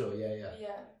important for sure. Yeah.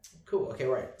 Yeah. Cool. Okay,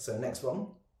 right. So next one,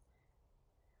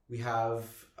 we have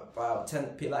about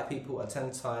 10 black people are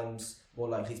 10 times more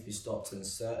likely to be stopped and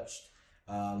searched.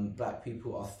 Black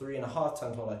people are 3.5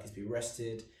 times more likely to be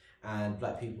arrested, and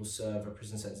black people serve a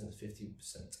prison sentence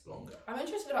 50% longer. I'm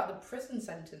interested about the prison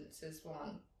sentences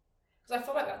one, because I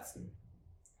feel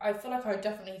like I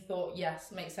definitely thought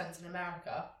yes, makes sense in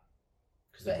America.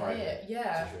 Because the private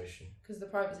situation. Because the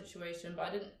private situation, but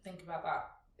I didn't think about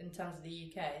that in terms of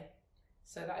the UK.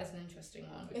 So that is an interesting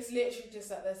one. It's literally just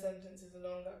that their sentences are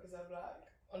longer because they're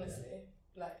black. Honestly,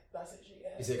 like that's literally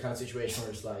Is it a kind of situation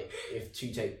where it's like if two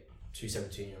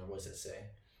 17-year-olds, let's say,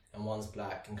 and one's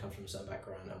black and comes from a certain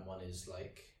background, and one is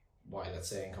like white, let's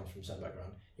say, and comes from a certain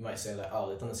background, you might say like, oh,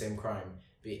 they've done the same crime,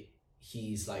 but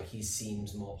he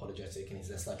seems more apologetic and he's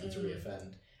less likely to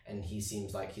reoffend, and he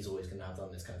seems like he's always going to have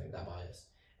done this kind of thing, that bias,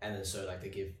 and then so like they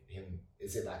give him,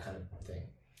 is it that kind of thing?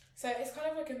 So it's kind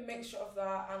of like a mixture of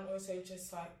that and also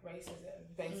just like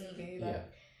racism, basically.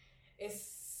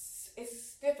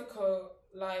 It's difficult,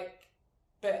 like,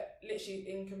 but literally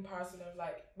in comparison of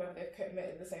like whether they've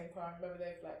committed the same crime, whether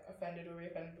they've like offended or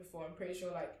reoffended before, I'm pretty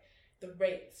sure like the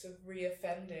rates of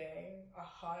reoffending are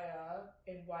higher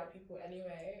in white people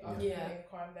anyway after committing a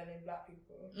crime than in black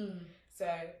people. So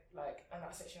like, and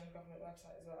that's actually on the government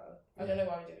website as well. I don't know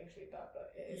why we didn't include that,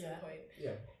 but it is a point.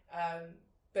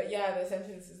 But yeah, the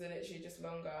sentences are literally just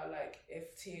longer. Like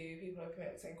if two people have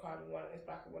committed the same crime and one is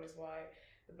black and one is white,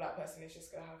 the black person is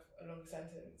just gonna have a longer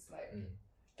sentence. Like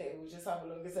they will just have a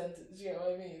longer sentence. You know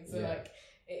what I mean? So like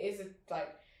it is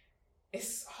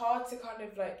it's hard to kind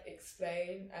of like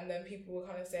explain, and then people will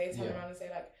kind of turn around and say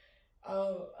like,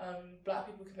 oh, black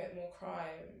people commit more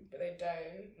crime, but they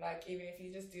don't. Like even if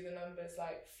you just do the numbers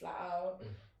like flat out,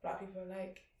 black people are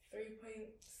like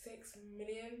 3.6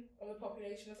 million of the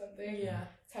population or something.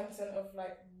 10% of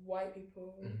like white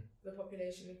people, the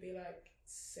population would be like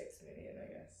 6 million, I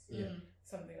guess.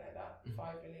 Something like that.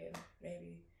 5 million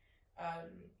maybe.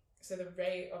 So the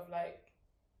rate of like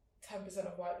 10%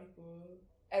 of white people,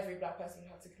 every black person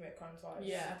would have to commit crime twice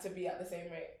to be at the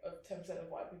same rate of 10% of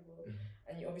white people.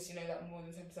 And you obviously know that more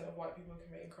than 10% of white people are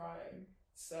committing crime.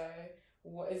 So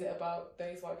what is it about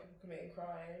those white people committing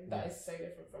crime that is so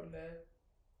different from the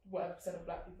whatever percent of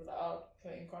black people that are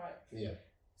committing crime?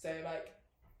 So like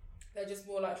they're just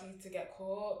more likely to get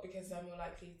caught because they're more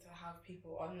likely to have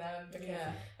people on them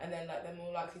and then like they're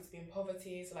more likely to be in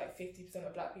poverty. So like 50%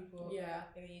 of black people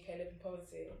in the UK live in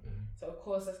poverty. So of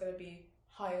course there's going to be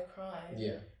higher crime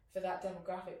for that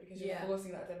demographic because you're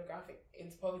forcing that demographic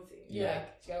into poverty.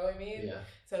 Like, do you know what I mean?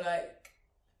 So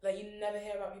like you never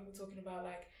hear about people talking about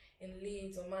like in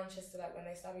Leeds or Manchester, like when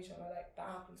they stab each other, like that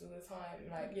happens all the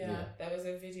time. Like there was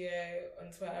a video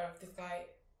on Twitter of this guy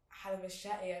had a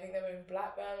machete. I think they were in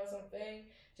Blackburn or something,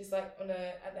 just like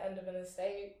at the end of an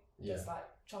estate, just like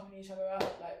chopping each other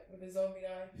up like with a zombie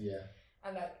knife.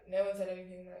 And like no one said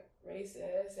anything like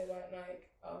racist. They weren't like,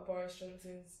 oh, Boris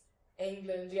Johnson's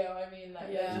England, you know what I mean?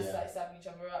 Like they're just like stabbing each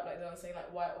other up, like they were saying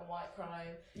like white on white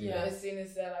crime. But as soon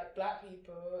as they're like black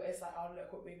people, it's like, oh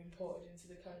look what we've imported into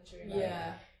the country. Like,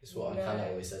 it's what Hannah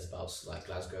always says about like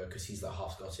Glasgow, because he's like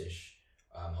half Scottish,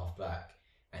 half black,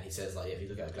 and he says like if you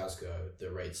look at Glasgow,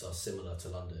 the rates are similar to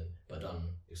London, but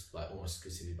it's like almost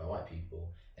exclusively by white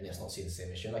people, and it's not seen the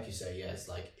same issue. And like you say, it's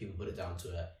like people put it down to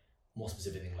a more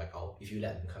specific thing, like, oh, if you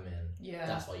let them come in,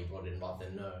 that's why you brought it in, rather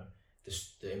than no,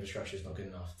 the infrastructure is not good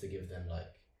enough to give them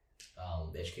like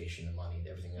the education, the money,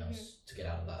 everything else to get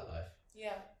out of that life.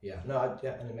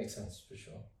 And it makes sense for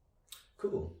sure.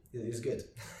 Cool, it is good.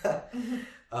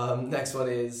 Next one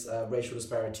is racial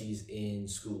disparities in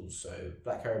schools. So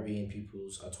Black Caribbean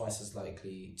pupils are twice as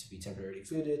likely to be temporarily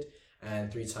excluded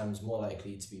and 3 times more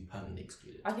likely to be permanently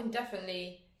excluded. I can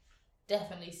definitely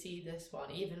see this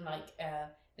one, even like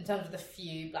in terms of the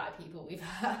few black people we've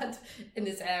had in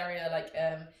this area, like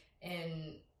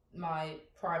in my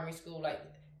primary school, like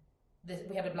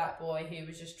we had a black boy who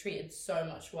was just treated so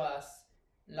much worse.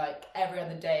 Like every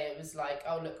other day it was like,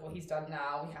 oh look what he's done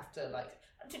now, we have to like,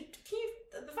 the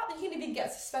fact that he can even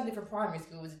get suspended from primary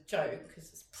school was a joke because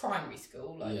it's primary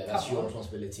school. Like, that's your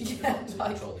responsibility to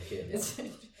control the kid. Do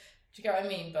you get what I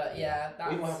mean? But that's...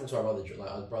 Even what happened to our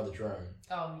brother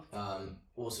Jerome.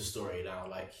 What's the story now?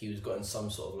 Like he was got in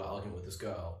some sort of like argument with this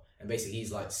girl, and basically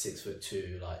he's like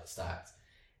 6'2", like stacked.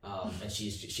 And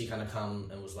she kind of come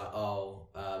and was like,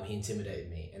 he intimidated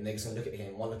me, and they're just gonna look at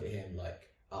him like,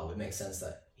 oh, it makes sense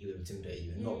that he would intimidate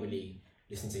you and not really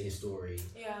listen to his story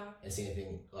and see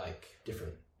anything like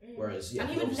different. Whereas, and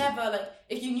he would never, like,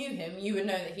 if you knew him, you would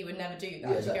know that he would never do that.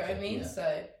 Yeah, exactly, do you get what I mean? Yeah.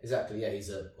 So exactly, yeah. He's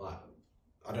a like,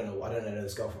 I don't know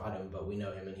this girl from Adam, but we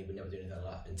know him, and he would never do anything like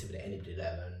that, intimidate anybody,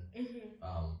 let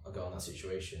alone a girl in that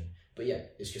situation. But yeah,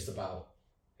 it's just about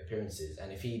appearances.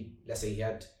 And if he, let's say he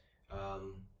had,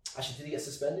 actually, did he get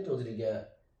suspended or did he get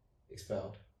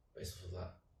expelled based off of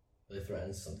that? Or they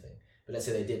threatened something. But let's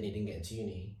say they did, and he didn't get into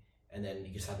uni, and then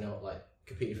he just had no like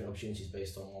completely different opportunities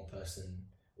based on one person.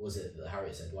 What was it that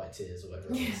Harriet said, white tears or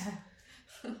whatever it was?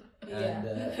 And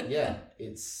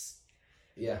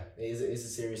it is a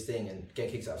serious thing, and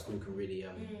getting kicked out of school can really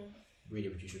really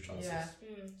reduce your chances.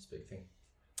 It's a big thing.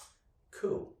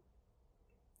 Cool.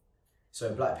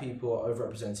 So black people are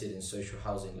overrepresented in social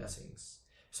housing lettings.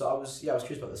 So I was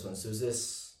curious about this one. So is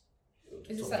this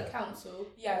like council?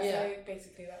 Yeah, so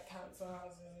basically like council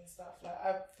houses and stuff. Like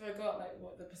I forgot like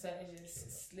what the percentage is.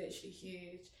 It's literally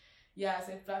huge. Yeah,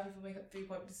 so black people make up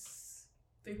 3.4%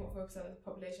 of the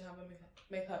population, however,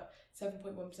 make up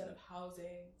 7.1% of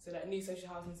housing. So like new social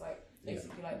housing is like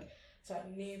basically like so like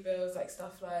new builds, like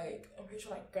stuff like I'm pretty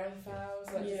sure like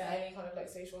Grenfells, like just any kind of like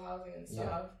social housing and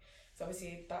stuff. So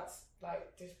obviously that's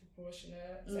like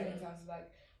disproportionate. So in terms of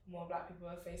like more black people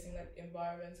are facing like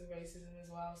environmental racism as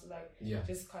well. So like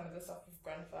just kind of the stuff with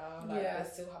Grenfell, like they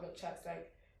still haven't checked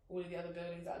like all of the other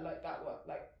buildings that like that one,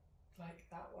 like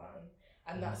that one.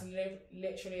 And that's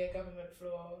literally a government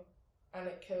flaw, and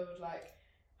it killed like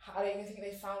I don't even think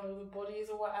they found all the bodies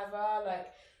or whatever.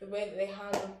 Like the way that they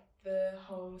handled the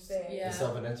whole thing. They still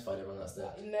haven't identified everyone that's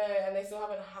there. No, and they still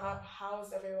haven't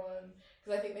housed everyone,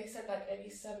 because I think they said like at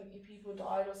least 70 people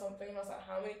died or something. And I was like,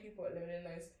 how many people are living in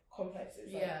those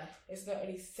complexes? Like, it's not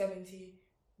only 70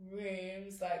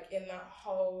 rooms like in that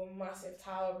whole massive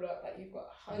tower block. Like you've got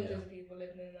hundreds of people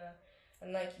living in there.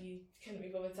 And like you couldn't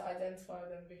be bothered to identify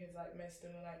them because like most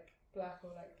of them are like black or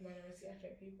like minority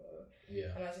ethnic people.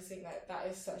 And I just think like that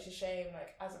is such a shame,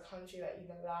 like as a country that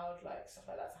you've allowed like stuff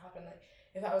like that to happen. Like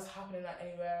if that was happening like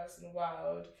anywhere else in the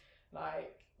world,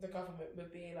 like the government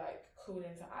would be like called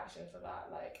into action for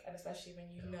that. Like, and especially when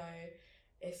you know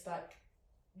it's like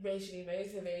racially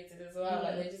motivated as well.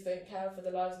 Like they just don't care for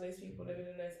the lives of those people living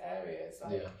in those areas.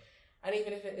 Like, and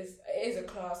even if it is a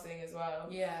class thing as well.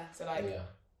 So like.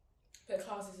 But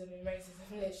classism and racism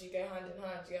literally go hand in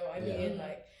hand. Do you get what I mean?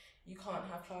 Like, you can't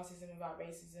have classism without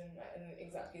racism, and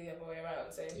exactly the other way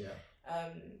around. So,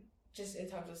 just in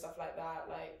terms of stuff like that,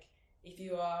 like if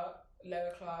you are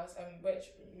lower class, which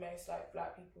most like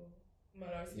black people,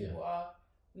 minority people are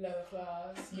lower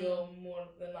class, you're more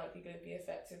than likely going to be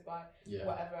affected by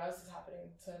whatever else is happening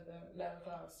to the lower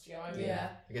class. Do you know what I mean?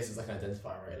 I guess it's like an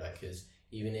identifier, right? Like, because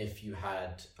even if you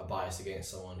had a bias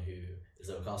against someone who is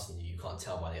lower class than you can't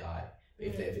tell by the eye. But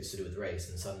if it's to do with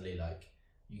race, and suddenly like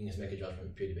you can just make a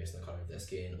judgment purely based on the colour of their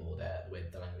skin or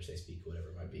the language they speak or whatever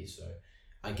it might be. So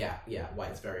I get why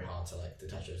it's very hard to like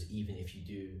detach those, even if you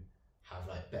do have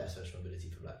like better social mobility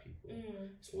for black people.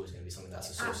 It's always going to be something that's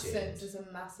associated. Accent is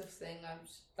a massive thing.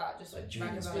 That just like you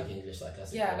can speak English like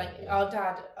that's our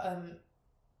dad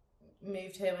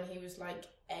moved here when he was like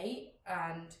 8,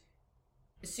 and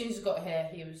as soon as he got here,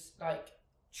 he was like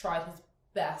tried his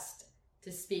best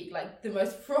to speak like the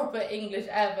most proper English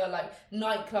ever, like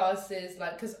night classes,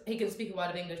 like because he couldn't speak a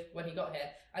word of English when he got here,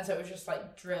 and so it was just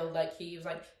like drilled. Like he was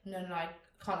like, no, I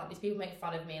can't let these people make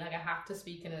fun of me, and like I have to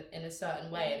speak in a certain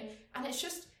way, and it's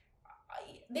just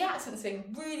the accent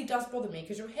thing really does bother me,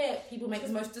 because you'll hear people make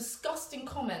the most disgusting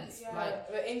comments.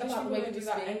 But English people don't do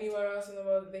that anywhere else in the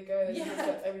world that they go. They just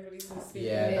expect everybody to speak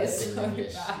English.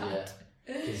 English. Bad.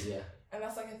 And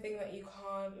that's like a thing that you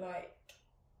can't like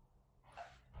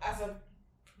as a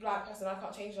black person. I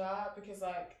can't change that, because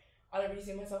like I don't really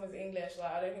see myself as English.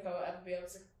 Like I don't think I will ever be able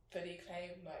to fully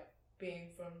claim like being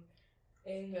from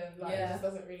England. Like it just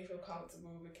doesn't really feel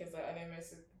comfortable, because like I know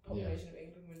most of the population of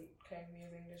England wouldn't claim me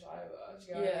as English either. Do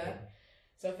you know what I mean?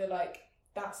 So I feel like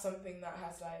that's something that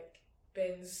has like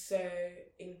been so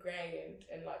ingrained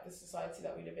in like the society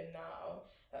that we live in now,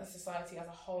 that society as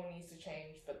a whole needs to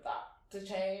change for that to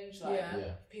change,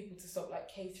 like people to stop like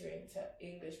catering to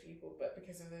English people, but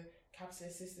because of the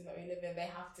capitalist system that we live in, they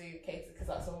have to cater because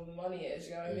that's all the money is,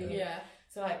 you know what I mean?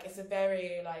 So like it's a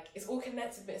very like it's all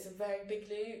connected, but it's a very big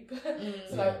loop.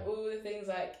 So like all the things,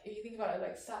 like if you think about it,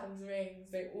 like Saturn's rings,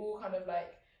 they all kind of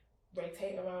like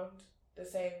rotate around the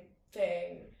same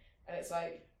thing, and it's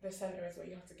like the center is what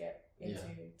you have to get into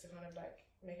to kind of like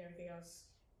make everything else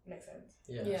make sense.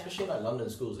 Especially in like London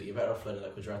schools, like, you're better off learning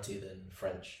like Gujarati than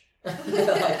French. Like,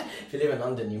 if you live in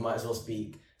London, you might as well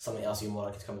speak something else you're more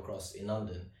likely to come across in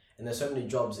London. And there's so many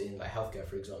jobs in like healthcare,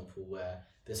 for example, where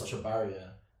there's such a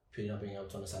barrier people not being able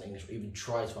to understand English or even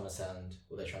try to understand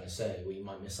what they're trying to say, or you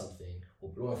might miss something,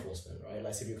 or law enforcement, right?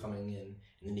 Like, say if you're coming in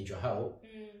and they need your help,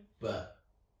 but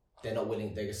they're not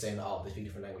willing, they're just saying, oh, they speak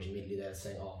different language, immediately they're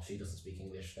saying, oh, she doesn't speak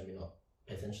English, let me not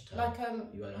pay attention to her.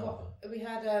 Like, you won't help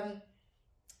her.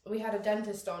 We had a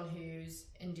dentist on who's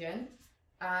Indian,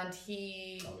 and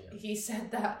he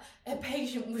said that a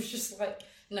patient was just like,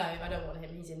 no, I don't want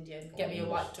him, he's Indian, get me a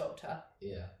white doctor.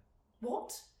 Yeah.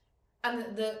 What? And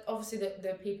obviously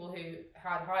the people who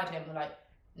had hired him were like,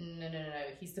 no,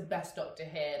 he's the best doctor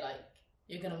here, like,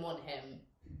 you're going to want him,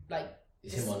 like,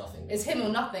 it's him or nothing. It's him or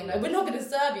nothing. Like, we're not going to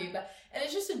serve you. And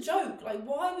it's just a joke. Like,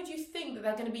 why would you think that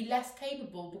they're going to be less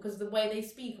capable because of the way they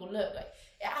speak or look? Like,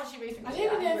 it actually really. I don't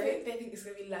even know if they think it's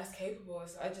going to be less capable.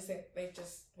 So I just think they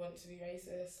just want to be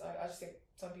racist. I just think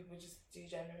some people just do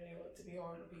generally want to be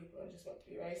horrible people and just want to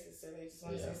be racist. So they just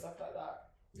want to say stuff like that.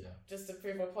 Yeah. Just to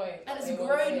prove a point. And it's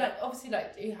grown. Like, obviously,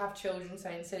 like, you have children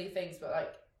saying silly things, but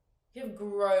like, you have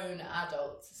grown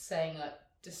adults saying like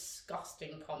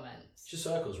disgusting comments. It's just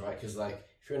circles, right? Because like,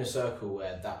 if you're in a circle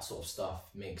where that sort of stuff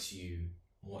makes you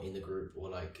more in the group, or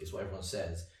like it's what everyone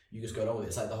says, you just go along with it.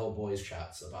 It's like the whole boys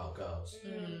chats about girls.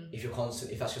 If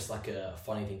if that's just like a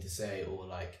funny thing to say, or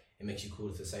like it makes you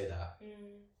cooler to say that,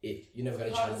 you're never going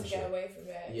to challenge it. Get away from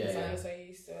it. Yeah, you're so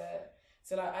used to it.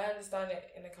 So like, I understand it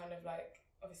in a kind of like,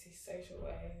 obviously social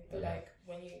way, but like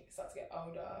when you start to get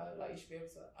older, like you should be able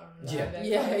to unlearn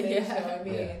you know what I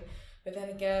mean? Yeah. But then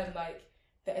again, like,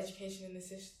 the education in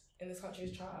this country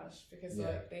is trash, because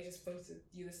like they just filter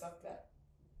you the stuff that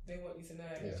they want you to know.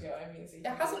 Do you know what I mean? So it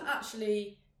hasn't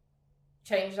actually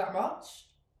changed that much,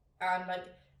 and like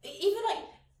even like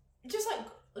just like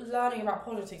learning about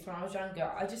politics when I was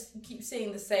younger, I just keep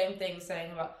seeing the same thing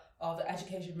saying about, oh, the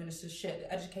education minister's shit,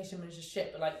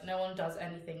 but like no one does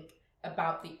anything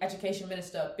about the education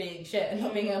minister being shit and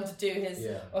not being able to do his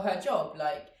or her job.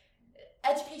 Like,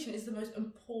 education is the most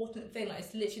important thing. Like,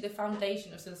 it's literally the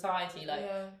foundation of society. Like,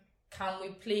 can we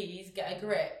please get a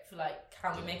grip? Like,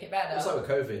 can we make it better? It's like with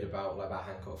COVID about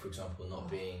Hancock, for example, not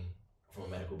being from a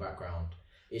medical background.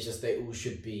 It's just they all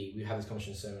should be. We've had this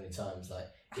conversation so many times. Like,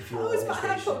 if you're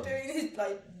Hancock doing this,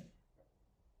 like,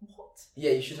 what?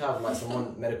 Yeah, you should have like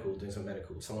someone medical doing some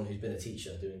medical, someone who's been a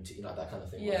teacher doing like that kind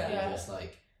of thing. Just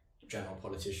like general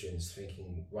politicians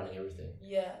running everything.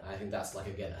 Yeah. And I think that's like,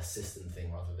 again, a system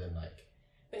thing rather than like.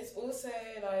 But it's also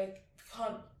like, we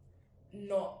can't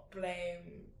not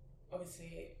blame,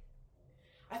 obviously.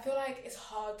 I feel like it's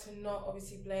hard to not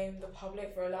obviously blame the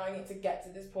public for allowing it to get to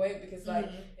this point, because like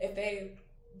if they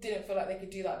didn't feel like they could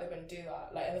do that, they're going to do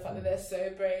that. Like, and the fact that they're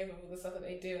so brave with all the stuff that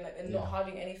they do, and like they're not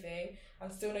hiding anything,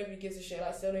 and still nobody gives a shit.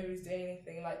 Like, still nobody's doing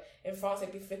anything. Like, in France,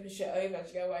 they'd be flipping shit over. Do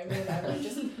you get what I mean? Like, I'm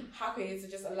just happy to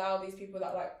just allow these people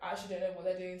that like actually don't know what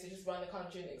they're doing to just run the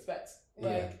country and expect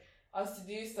like us to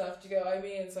do stuff. Do you get what I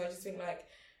mean? So I just think like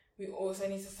we also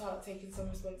need to start taking some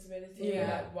responsibility.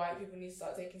 Like, white people need to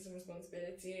start taking some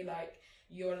responsibility. Like,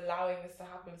 you're allowing this to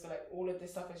happen, so like all of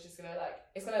this stuff is just gonna like,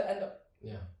 it's gonna end up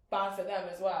bad for them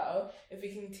as well. If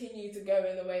we continue to go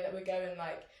in the way that we're going,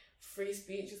 like, free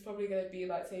speech is probably going to be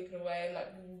like taken away, and like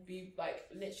we'll be like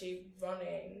literally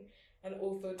running an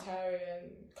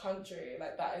authoritarian country.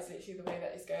 Like, that is literally the way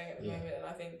that it's going at the moment, and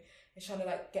I think it's trying to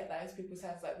like get that into people's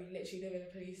heads. Like, we literally live in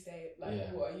a police state.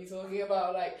 Like, what are you talking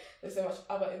about? Like, there's so much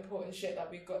other important shit that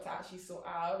we've got to actually sort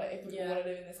out. Like, if we all want to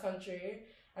live in this country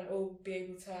and all be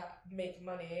able to make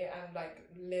money and like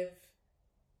live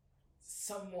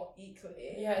somewhat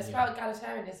equally. Yeah, it's about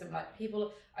egalitarianism. Like,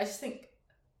 people, I just think,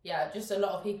 just a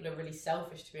lot of people are really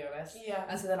selfish, to be honest. Yeah.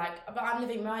 And so they're like, but I'm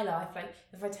living my life. Like,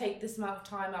 if I take this amount of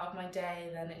time out of my day,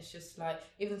 then it's just like,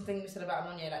 even the thing we said about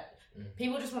Monye, like,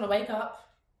 people just want to wake up,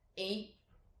 eat,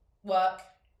 work,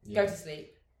 go to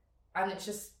sleep. And it's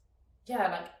just,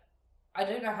 like, I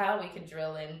don't know how we could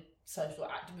drill in social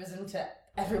activism to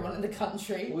everyone in the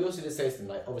country. We also did say to them,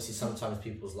 like, obviously sometimes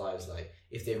people's lives, like,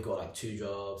 if they've got like 2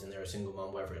 jobs and they're a single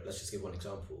mum, whatever, let's just give one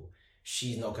example,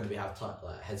 she's not going to have time,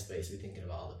 like, headspace to be thinking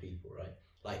about other people, right?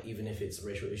 Like, even if it's a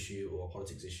racial issue or a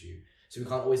politics issue. So we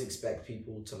can't always expect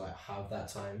people to like have that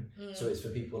time. So it's for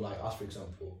people like us, for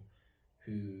example,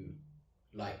 who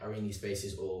like are in these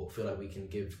spaces or feel like we can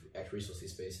give extra resources to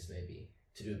these spaces, maybe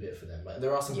to do a bit for them. Like,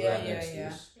 there are some people that have no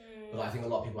excuse, but I think a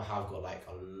lot of people have got like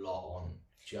a lot on.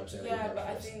 Do you know what I'm saying? Yeah, but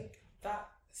I think that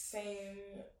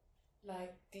same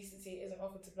like decency isn't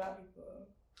offered to black people.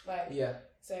 Like,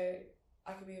 so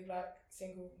I could be a black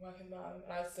single working mum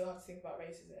and I would still have to think about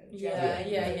racism.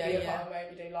 A part of my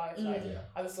everyday life. Like,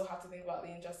 I would still have to think about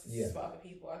the injustices for other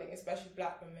people. I think especially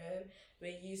black women,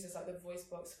 we're used as like the voice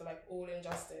box for like all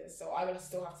injustice. So I would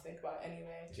still have to think about it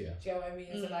anyway. Do you know what I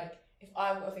mean? So like, if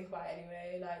I've got to think about it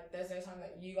anyway, like there's no time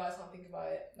that you guys can't think about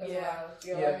it as Yeah. well. Do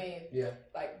you know what I mean? Yeah.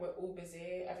 Like we're all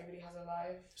busy. Everybody has a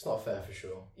life. It's not fair for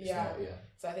sure. It's Yeah. Not,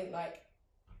 So I think like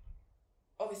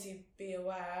obviously be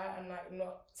aware and like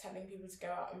not telling people to go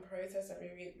out and protest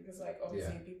every week because like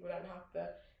obviously people don't have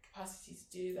the capacity to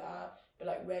do that. But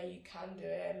like where you can do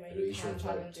it and where you can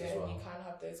challenge it and you can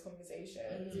have those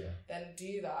conversations, then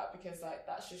do that because like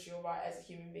that's just your right as a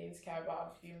human being to care about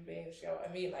other human beings. You know what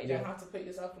I mean? Like you don't have to put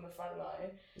yourself on the front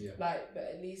line. Like, but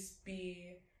at least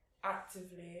be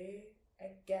actively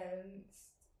against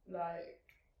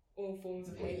like all forms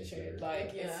of hatred.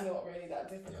 Like it's not really that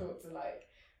difficult to like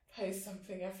post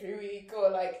something every week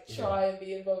or like try and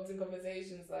be involved in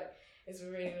conversations. Like it's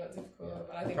really not difficult,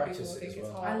 and I think people think it's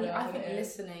hard. And I think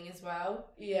listening as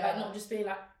well. Yeah, like not just being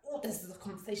like, oh, this is a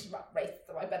conversation about race,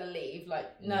 so I better leave.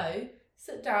 Like, no,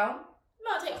 sit down. It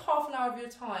might take half an hour of your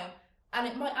time, and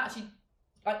it might actually,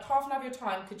 like, half an hour of your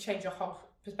time could change your whole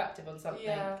perspective on something.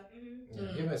 Yeah.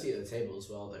 Give them a seat at the table as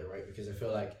well, though, right? Because I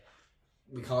feel like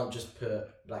we can't just put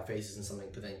black faces in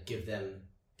something, but then give them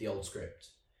the old script.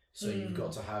 So you've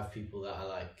got to have people that are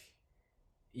like,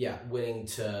 willing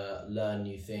to learn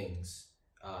new things,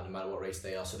 no matter what race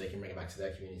they are, so they can bring it back to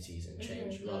their communities and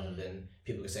change, rather than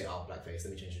people can say, oh, blackface,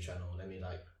 let me change the channel, let me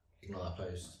like ignore that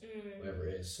post, whatever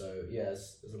it is. So yeah,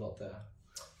 there's a lot there.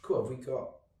 Cool. We've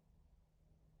got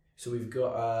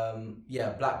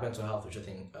black mental health, which I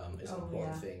think is an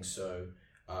important thing. So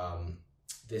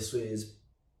this was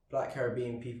Black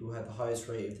Caribbean people who had the highest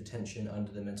rate of detention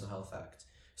under the Mental Health Act.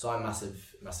 So I'm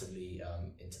massively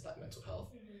into black mental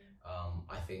health.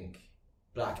 I think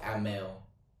black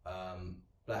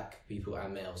people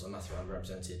and males are massively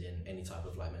underrepresented in any type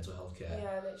of like mental health care.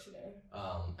 Yeah, literally.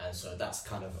 And so that's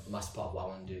kind of a massive part of what I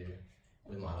want to do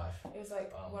with my life. It was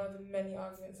like one of the many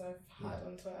arguments I've had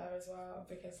on Twitter as well,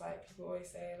 because like people always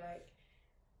say like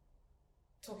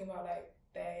talking about like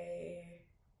they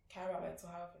care about mental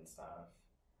health and stuff,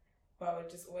 but I would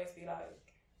just always be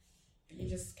like, you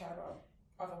just care about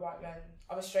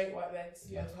other straight white men's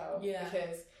mental health,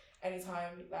 because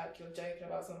anytime like you're joking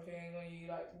about something or you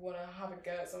like want to have a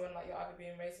go at someone, like you're either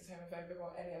being racist, homophobic,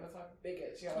 or any other type of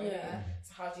bigot. You know what I mean?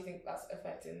 So how do you think that's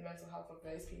affecting the mental health of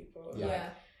those people?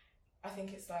 Like, I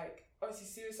think it's like, obviously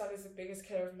suicide is the biggest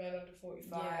killer of men under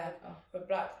 45, but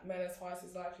black men are twice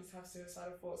as likely to have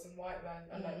suicidal thoughts than white men,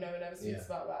 and like no one ever speaks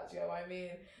about that. Do you know what I mean?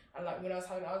 And like when I was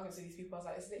having arguments with these people, I was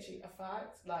like, it's literally a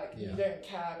fact. Like you don't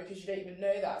care because you don't even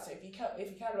know that. So if you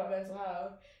cared about mental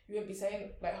health, you wouldn't be saying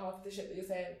like half of the shit that you're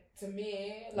saying to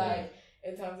me. Like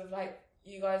in terms of like,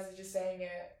 you guys are just saying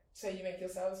it so you make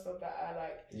yourselves feel better.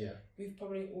 Like we've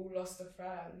probably all lost a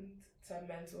friend to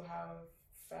mental health.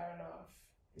 Fair enough.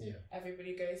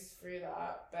 Everybody goes through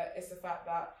that, but it's the fact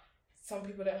that some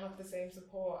people don't have the same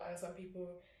support, and some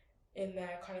people in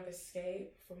their kind of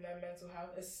escape from their mental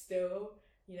health are still,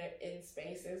 you know, in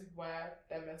spaces where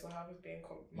their mental health is being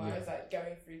compromised, like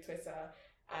going through Twitter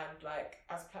and like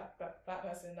as a black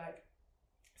person, like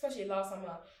especially last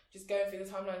summer, just going through the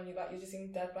timeline, you're just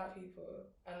seeing dead black people,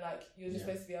 and like you're just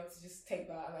supposed to be able to just take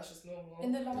that, and that's just normal.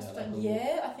 In the last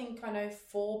year, I think I know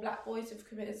 4 black boys have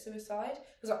committed suicide.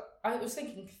 Because I was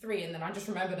thinking 3, and then I just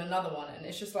remembered another one, and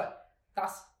it's just like,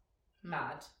 that's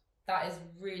mad. That is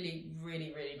really,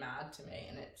 really, really mad to me,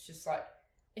 and it's just like,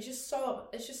 it's just so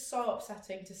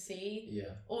upsetting to see.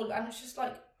 And it's just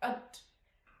like, I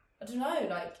don't know,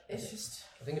 like it's just.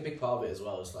 I think a big part of it as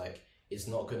well is like, it's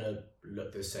not gonna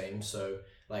look the same. So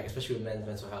like, especially with men's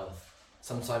mental health,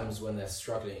 sometimes when they're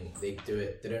struggling, they do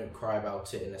it, they don't cry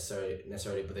about it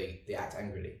necessarily, but they act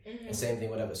angrily. And same thing,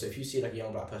 whatever. So if you see like a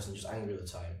young black person just angry all the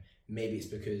time, maybe it's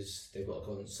because they've got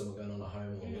something going on at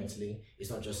home or mentally. It's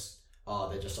not just,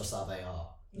 they're just how they are.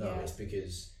 No, it's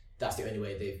because that's the only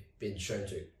way they've been shown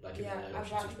to, like, give them an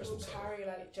emotion to express themselves. Carry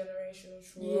like generational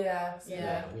trauma.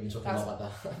 We've been talking a lot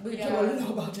about that. We talk a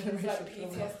lot about generational like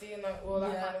PTSD and like all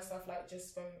that kind of stuff, like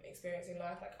just from experiencing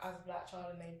life, like as a black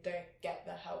child, and they don't get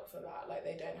the help for that. Like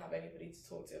they don't have anybody to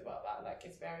talk to about that. Like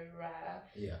it's very rare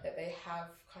that they have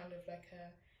kind of like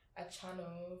a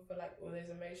channel for like all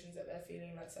those emotions that they're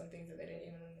feeling, like some things that they don't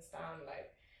even understand, like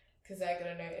because they're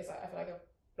gonna notice. Like I feel like a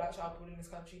black child born in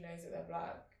this country knows that they're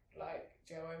black. Like,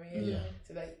 do you know what I mean?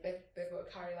 So they've got to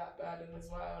carry that burden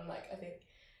as well. And like, I think,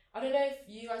 I don't know if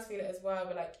you guys feel it as well,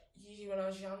 but like usually when I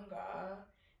was younger,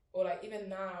 or like even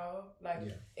now, like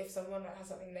if someone like has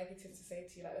something negative to say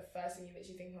to you, like the first thing you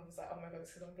literally think of is like, oh my god,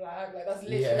 it's because I'm black. Like that's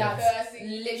literally the first thing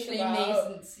you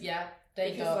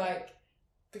think about.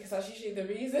 Because that's usually the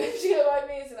reason. Do you know what I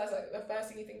mean? So that's like the first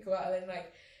thing you think about, and then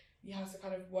like you have to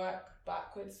kind of work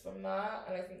backwards from that.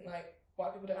 And I think like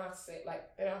white people don't have to say,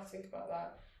 like they don't have to think about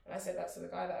that. And I said that to the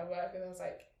guy that I work with. I was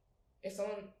like, if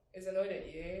someone is annoyed at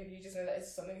you, you just know that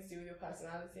it's something to do with your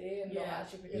personality and not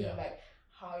actually because of like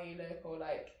how you look or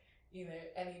like, you know,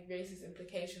 any racist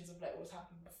implications of like what's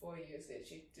happened before you. It's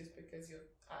literally just because you're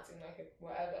acting like a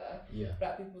whatever. Yeah.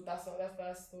 Black people, that's not their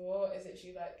first thought. It's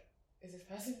literally like, is this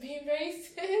person being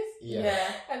racist?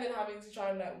 Yeah. And then having to try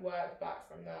and like work back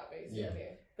from that,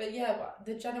 basically. But but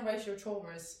the generational trauma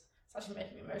is, it's actually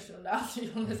making me emotional now, to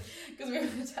be honest, because we were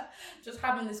just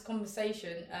having this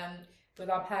conversation with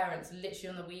our parents literally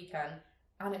on the weekend,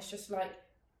 and it's just like,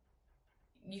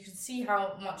 you can see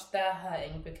how much they're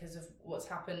hurting because of what's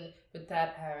happened with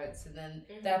their parents, and then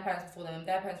their parents before them, and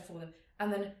their parents before them,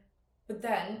 and then, but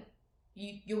then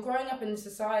you're growing up in a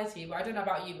society where, I don't know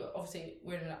about you, but obviously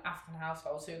we're in an African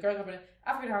household, so you're growing up in an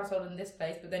African household in this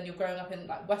place, but then you're growing up in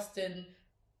like Western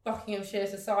Buckinghamshire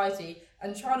society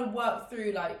and trying to work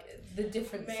through like the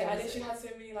differences. Mate, I literally had so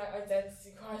many like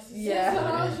identity crises when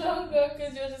Yeah. I was younger,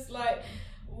 because you're just like,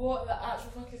 what the actual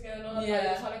fuck is going on? Yeah. Like,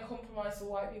 you're trying to compromise for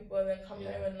white people and then come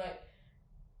home and like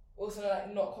also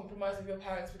like not compromise with your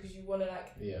parents because you want to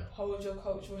like hold your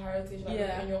cultural heritage like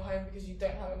in your home because you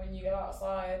don't have it when you go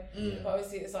outside. But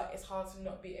obviously it's like, it's hard to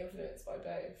not be influenced by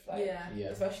both. Like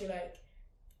especially like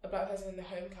a black person in the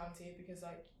home county, because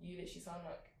like you literally sound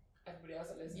like everybody else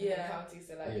that lives in the home county,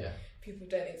 so like people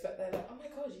don't expect, they're like, oh my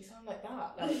god, you sound like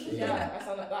that. Like I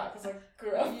sound like that because I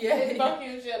grew up in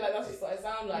Buckinghamshire, like that's just what I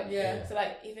sound like. So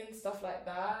like even stuff like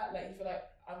that, like you feel like,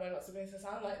 am I not supposed to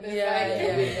sound like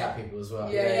this? Black people as well.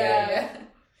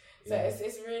 So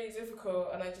it's really difficult,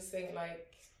 and I just think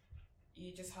like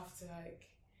you just have to like,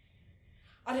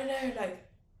 I don't know, like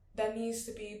there needs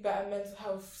to be better mental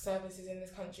health services in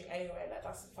this country anyway, like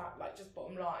that's a fact, like just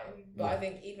bottom line. But I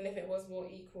think even if it was more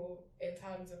equal in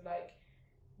terms of like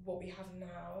what we have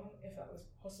now, if that was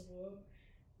possible,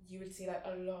 you would see like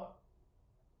a lot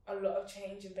of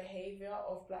change in behaviour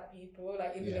of black people.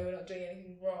 Like even though we're not doing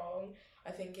anything wrong,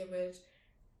 I think it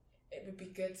would be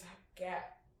good to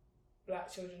get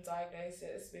black children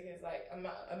diagnosis, because like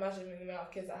imagine the amount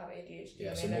of kids that have ADHD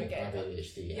and they never get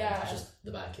ADHD, that's just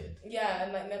the bad kid.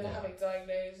 And like never having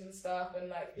diagnosed and stuff, and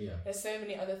like there's so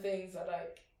many other things that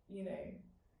like, you know,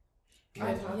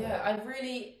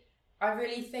 I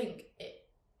really think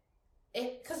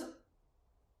it because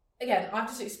again, I've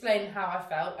just explained how I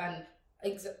felt and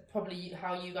probably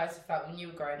how you guys have felt when you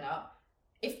were growing up.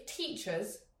 If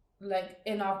teachers like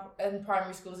in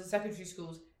primary schools and secondary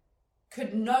schools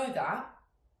could know that,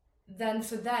 then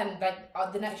for them, like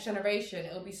the next generation,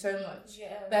 it'll be so much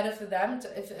better for them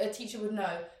if a teacher would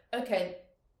know, okay,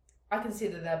 I can see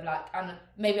that they're black and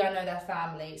maybe I know their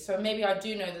family, so maybe I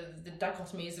do know the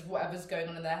dichotomies of whatever's going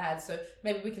on in their head, so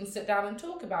maybe we can sit down and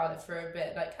talk about it for a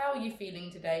bit, like, how are you feeling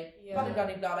today, blah blah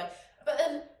blah blah, like, but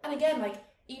then, and again, like,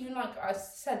 even like I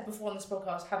said before on this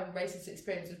podcast, having racist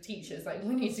experience with teachers, like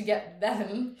we need to get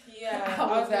them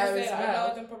out of there as well. A lot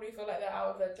of them probably feel like they're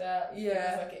out of their depth.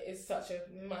 Because like it is such a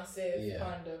massive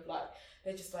kind of like,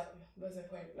 they're just like, there's no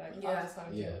point, like I'm just kind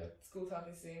of dealing with school time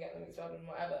and get them expelled and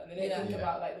whatever, and then they think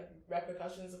about like the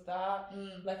repercussions of that,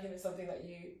 like if it's something that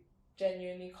you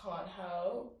genuinely can't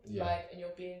help, like, and you're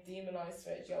being demonized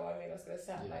for it, do you know what I mean? That's gonna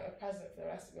set like a precedent for the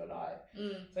rest of your life.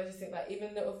 So I just think like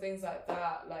even little things like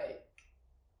that, like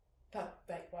that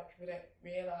like white people don't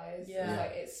realise.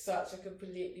 Like it's such a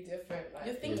completely different, like,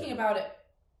 you're thinking about it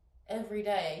every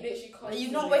day. Literally constantly.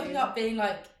 Like, you're not waking up being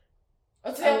like,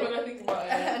 I'll tell you when I think about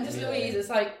it. And just Louise, it's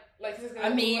like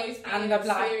I'm me and a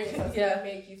black.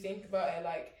 Make you think about it.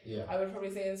 Like I would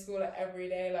probably say in school, like every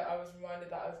day, like I was reminded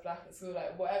that I was black at school,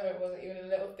 like whatever it was, like, even a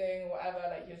little thing or whatever,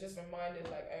 like you're just reminded,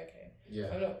 like, okay,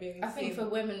 I'm not being. I think for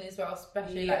women as well,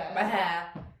 especially like my hair.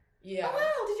 Yeah. Oh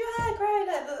wow, did your hair grow?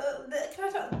 Like, can I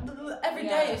talk? Every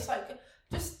day it's like,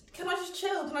 can I just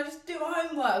chill? Can I just do my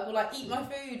homework or like eat my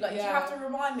food? Like you have to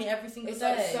remind me every single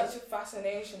day. It's like such a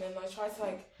fascination, and I try to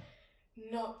like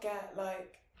not get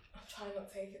like, I'm trying not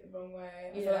to take it the wrong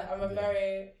way. I feel like I'm a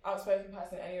very outspoken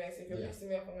person anyway, so if you're pissing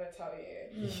me off, I'm gonna tell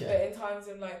you. But in times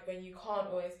of like when you can't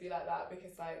always be like that,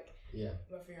 because like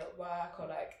whether you're at work or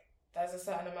like there's a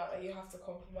certain amount that you have to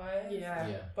compromise.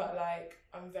 But like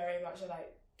I'm very much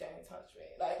like, don't touch me.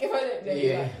 Like if I don't know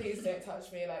you, like please don't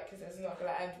touch me, like because it's not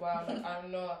gonna end well. Like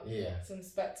I'm not some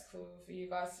spectacle for you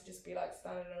guys to just be like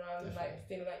standing around and like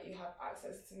feeling like you have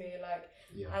access to me, like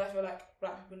and I feel like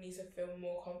black people need to feel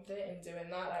more confident in doing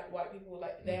that. Like white people,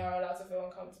 like they are allowed to feel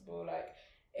uncomfortable, like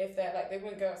if they're like, they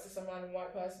wouldn't go up to some random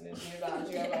white person and do that.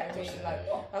 Do you know what I mean? Like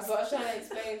that's what I was trying to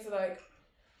explain to, like,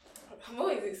 I'm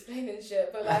always explaining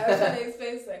shit, but like I was trying to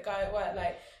explain to that guy at work,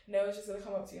 like no one's just gonna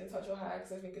come up to you and touch your hair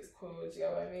because I think it's cool. Do you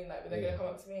know what I mean? Like, but they're gonna come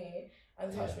up to me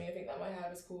and touch me and think that my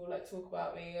hair is cool, like talk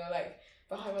about me or like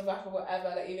behind my back or whatever.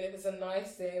 Like, even if it's a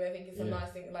nice thing, I think it's a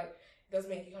nice thing. Like, it does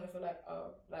make you kind of feel like,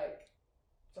 oh, like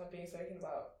I'm being spoken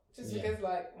about just because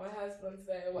like my hair's blonde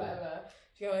today or whatever.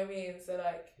 Do you know what I mean? So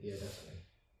like, definitely.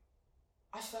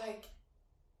 I feel like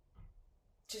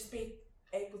just be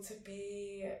able to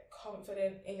be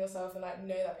confident in yourself and like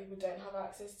know that people don't have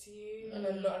access to you and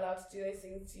they're not allowed to do those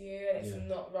things to you and it's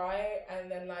not right,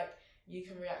 and then like you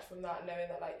can react from that knowing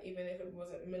that like even if it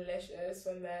wasn't malicious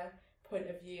from their point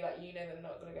of view, like you know they're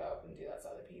not gonna go up and do that to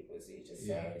other people, so you just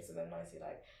say to them nicely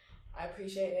like, I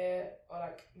appreciate it, or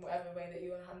like whatever way that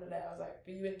you want to handle it. I was like,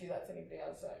 but you wouldn't do that to anybody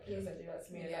else, like please don't do that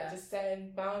to me. And like, just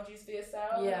setting boundaries for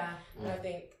yourself. And I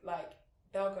think like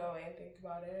they'll go away and think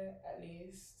about it at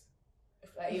least. If,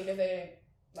 like, even if they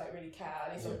don't like really care,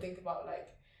 at least they'll think about like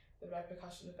the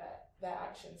repercussion of their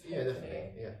actions.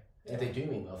 Definitely. If they do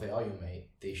mean well, if they are your mate,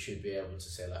 they should be able to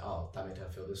say like, oh, that made her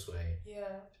feel this way.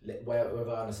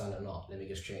 Whether I understand it or not, let me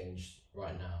just change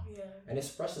right now. And it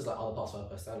expresses like other parts of our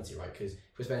personality, right? Because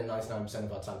if we're spending 99%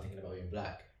 of our time thinking about being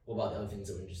black, what about the other things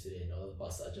that we're interested in, or the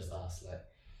parts that are just us? Like,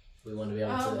 we want to be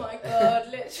able to. Oh my god,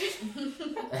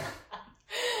 literally.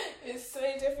 It's so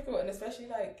difficult, and especially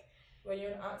like when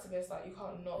you're an activist, like you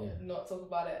can't not talk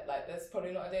about it. Like, there's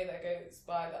probably not a day that goes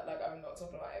by that like I'm not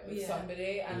talking about it with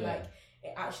somebody, and like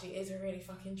it actually is really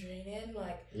fucking draining.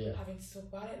 Like having to talk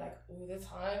about it like all the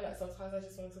time. Like sometimes I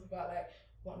just want to talk about like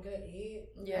what I'm gonna eat.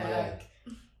 Like,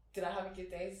 did I have a good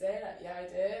day today? Like, I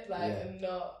did. Like, and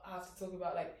not have to talk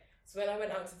about like. So when I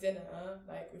went out to dinner,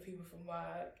 like with people from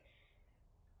work,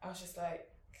 I was just like,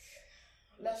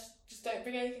 let's just don't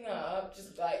bring anything up.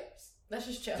 Just like. Let's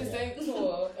just chill. Just don't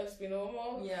talk and just be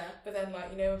normal. But then,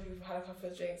 like, you know, when people had a couple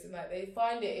of drinks and, like, they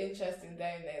find it interesting,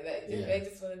 don't they? They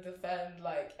just want to defend,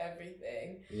 like,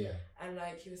 everything. And,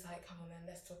 like, he was like, come on then,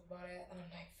 let's talk about it. And I'm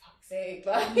like, fuck's sake.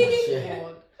 Like,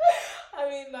 I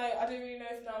mean, like, I don't really know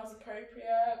if now is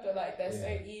appropriate, but, like, they're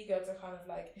so eager to kind of,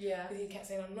 like, because he kept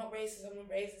saying, I'm not racist.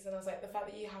 And I was like, the fact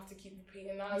that you have to keep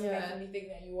repeating that is making me think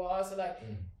that you are. So, like,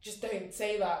 just don't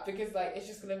say that because, like, it's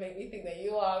just going to make me think that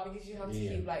you are because you have to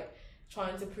keep, like,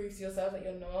 trying to prove to yourself that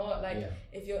you're not. Like,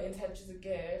 if your intentions are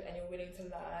good and you're willing to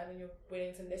learn and you're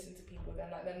willing to listen to people, then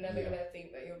like they're never gonna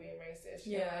think that you're being racist.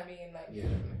 You know what I mean? Like,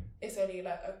 it's only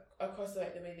like across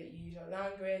like the way that you use your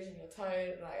language and your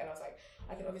tone. Like, and I was like,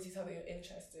 I can obviously tell that you're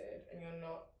interested and you're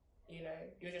not, you know,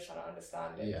 you're just trying to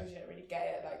understand it because you don't really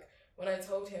get it. Like, when I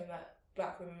told him that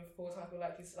black women with 4 times more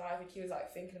likely to die, I think he was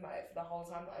like thinking about it for the whole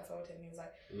time that I told him. He was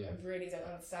like, I really don't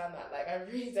understand that. Like, I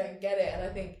really don't get it. And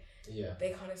I think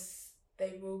they kind of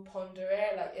they will ponder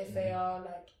it, like if they are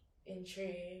like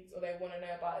intrigued or they want to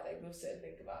know about it, they will sit and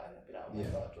think about it and they'll be like, oh my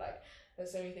god, like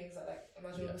there's so many things that like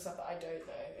imagine all the stuff that I don't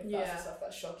know, if that's the stuff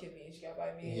that's shocking me, do you get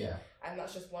what I mean? And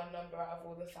that's just one number out of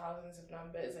all the thousands of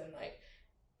numbers, and like,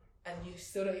 and you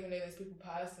still don't even know those people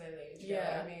personally, do you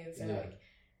get what I mean? So like,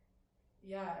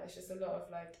 it's just a lot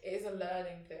of like, it is a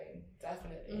learning thing,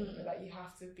 definitely, but like you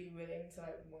have to be willing to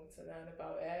like want to learn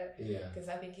about it, because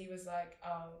I think he was like,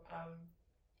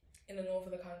 in the north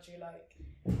of the country, like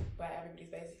where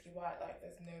everybody's basically white, like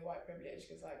there's no white privilege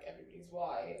because like everybody's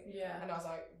white. And I was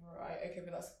like, right, okay,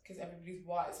 but that's because everybody's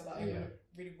white, so like it wouldn't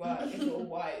really work if you're all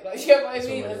white. Like, you know what I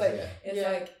mean? It's like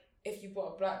like if you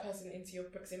brought a black person into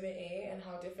your proximity and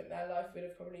how different their life would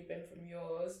have probably been from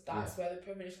yours, that's where the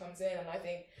privilege comes in. And I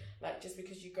think like just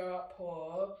because you grow up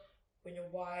poor when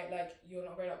you're white, like you're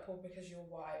not growing up poor because you're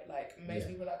white. Like most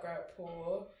people that grow up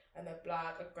poor and they're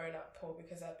black are grown up poor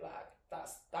because they're black.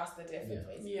 That's the difference,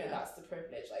 basically. That's the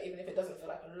privilege. Like, even if it doesn't feel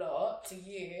like a lot to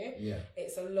you,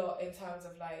 it's a lot in terms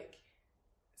of like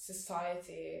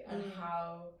society and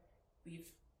how we've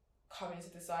come into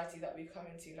the society that we've come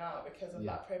into now because of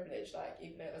that privilege. Like,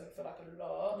 even though it doesn't feel like a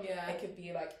lot, it could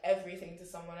be like everything to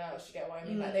someone else. You get what I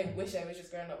mean? Like, they wish they was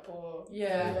just growing up poor. Poor. Do you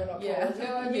know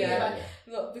what I mean? Like,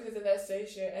 not because of their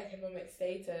socio-economic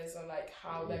status or like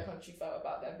how their country felt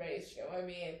about their race. You know what I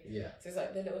mean? So it's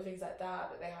like the little things like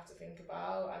that they have to think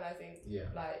about. And I think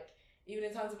like even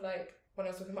in terms of like when I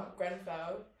was talking about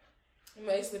Grenfell,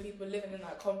 most of the people living in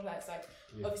that complex, like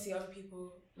obviously other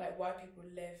people, like white people,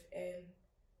 live in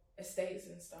estates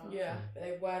and stuff, but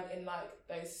they weren't in like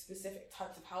those specific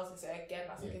types of housing. So again,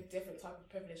 that's like a different type of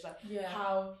privilege. Like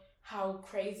how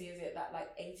crazy is it that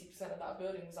like 80% of that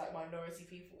building was like minority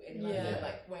people in London?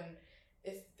 Like, when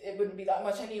it wouldn't be that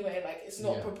much anyway. Like, it's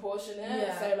not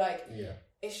proportionate. So like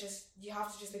it's just, you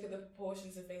have to just look at the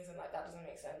proportions of things and like that doesn't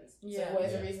make sense. So what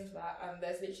is the reason for that? And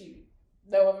there's literally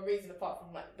no other reason apart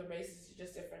from like the races are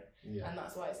just different, and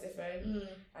that's why it's different. And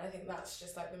I think that's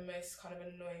just like the most kind of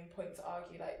annoying point to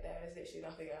argue. Like there is literally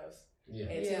nothing else.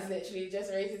 It is literally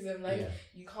just racism. Like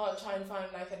you can't try and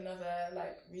find like another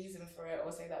like reason for it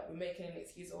or say that we're making an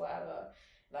excuse or whatever.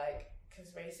 Like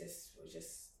because racists will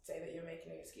just say that you're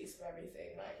making an excuse for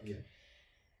everything. Like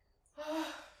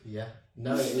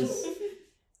no, it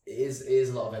is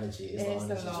a lot of energy. It's a lot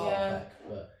of energy,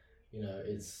 but you know,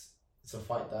 it's a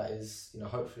fight that is, you know,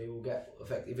 hopefully will get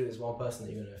affect. Even if it's one person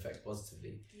that you're going to affect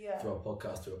positively through a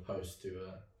podcast, through a post, through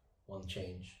one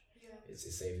change,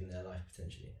 it's saving their life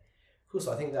potentially. Cool.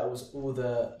 So I think that was all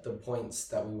the points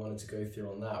that we wanted to go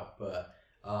through on that. But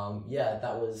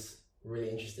that was really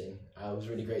interesting. It was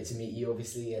really great to meet you,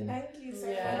 obviously, and thank you so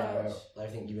find much. out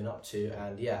everything you've been up to.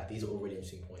 And these are all really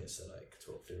interesting points to like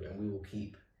talk through, and we will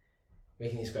keep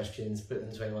making these questions, putting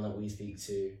them to anyone that we speak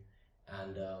to,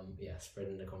 and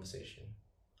spreading the conversation.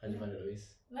 How do you find it,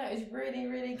 Louise? No, it's really,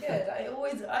 really good. I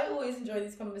always enjoy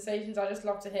these conversations. I just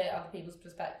love to hear other people's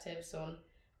perspectives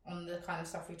on the kind of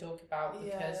stuff we talk about,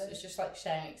 because it's just like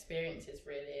sharing experiences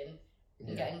really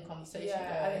and getting conversation going.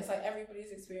 And it's like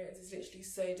everybody's experience is literally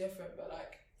so different, but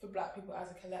like for Black people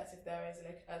as a collective, there is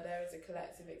a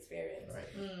collective experience.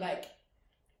 Right. Like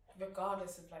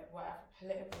regardless of like whatever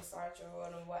political side you're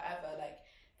on or whatever, like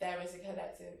there is a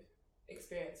collective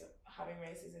experience of having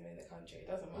racism in the country. It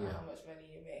doesn't matter how much money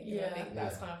you make. And I think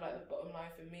that's kind of like the bottom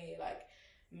line for me. Like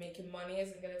making money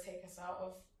isn't going to take us out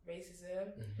of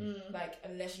racism. Like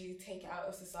unless you take it out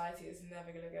of society, it's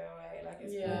never going to go away. Like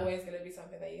it's always going to be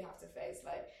something that you have to face.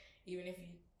 Like even if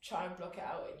you try and block it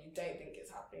out and you don't think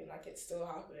it's happening, like it's still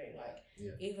happening. Like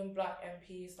even Black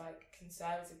MPs, like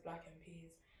conservative Black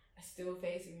MPs, are still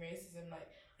facing racism.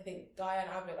 Like I think Diane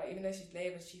Abbott, like even though she's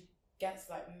Labour, she gets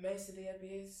like most of the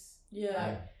abuse.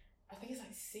 Like, I think it's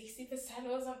like 60%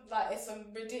 or something. Like it's some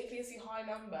ridiculously high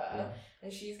number,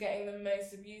 and she's getting the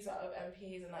most abuse out of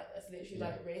MPs, and like that's literally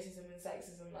like racism and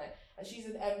sexism. Like, and she's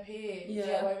an MP. Do you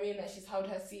know what I mean? Like she's held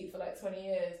her seat for like 20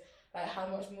 years. Like how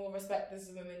much more respect does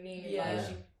a woman need? Like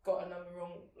she got a number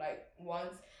wrong like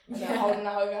once, and they're holding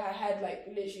that over her head. Like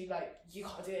literally, like you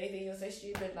can't do anything. You're so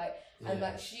stupid. Like and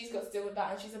like she's got to deal with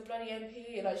that, and she's a bloody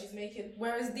MP. Like she's making.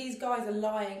 Whereas these guys are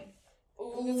lying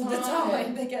all the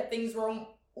time. They get things wrong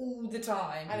all the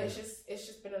time, and it's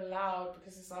just been allowed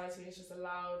because society has just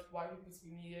allowed white people to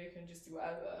be mediocre and just do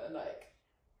whatever. Like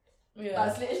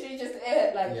that's literally just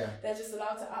it. Like they're just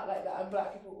allowed to act like that, and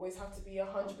Black people always have to be 100%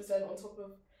 on top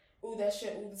of all their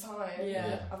shit all the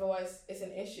time. Otherwise it's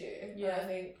an issue. And I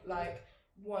think like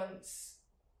once,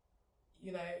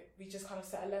 you know, we just kind of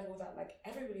set a level that like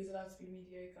everybody's allowed to be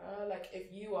mediocre. Like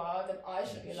if you are, then I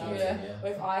should be allowed to. Or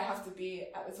if I have to be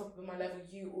at the top of my level,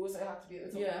 you also have to be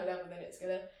at the top of my level. Then it's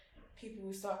gonna, people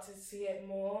will start to see it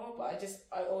more. But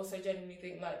I also genuinely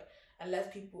think like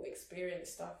unless people experience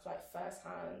stuff like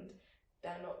firsthand,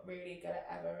 they're not really gonna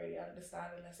ever really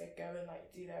understand unless they go and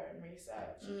like do their own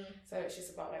research. So it's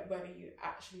just about like whether you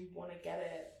actually want to get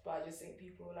it. But I just think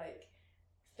people like.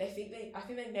 I think they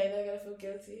know they're gonna feel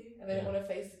guilty and they don't want to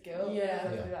face the guilt.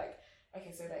 They're like,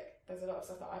 okay, so like there's a lot of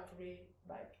stuff that I probably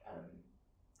like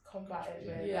combated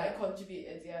with, like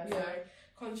contributed, so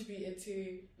contributed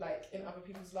to like in other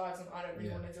people's lives, and I don't really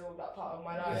want to deal with that part of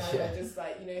my life. I just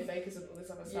like, you know, focus on all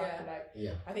this other stuff. And, like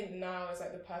I think now is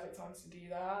like the perfect time to do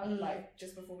that. Like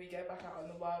just before we go back out in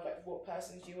the world, like what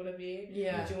person do you want to be? Do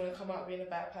you want to come out being a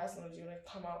better person, or do you want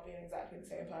to come out being exactly the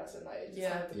same person? Like it just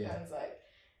kind of depends like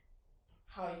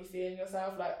how you feeling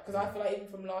yourself, like, because I feel like even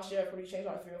from last year I probably changed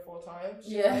like 3 or 4 times.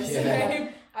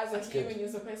 As a human, you're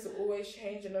supposed to always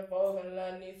change and evolve and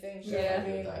learn new things. You know what I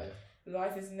mean? Like,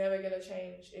 life is never gonna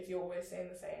change if you're always saying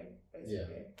the same,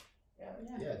 basically.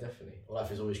 Yeah, definitely. Well,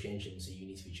 life is always changing, so you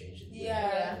need to be changing.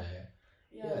 Yeah,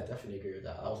 definitely agree with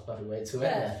that. That was a perfect way to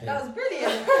end. That was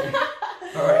brilliant.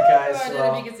 All right, guys. I don't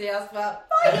know if you can see us, but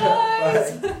bye,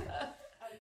 guys. Bye.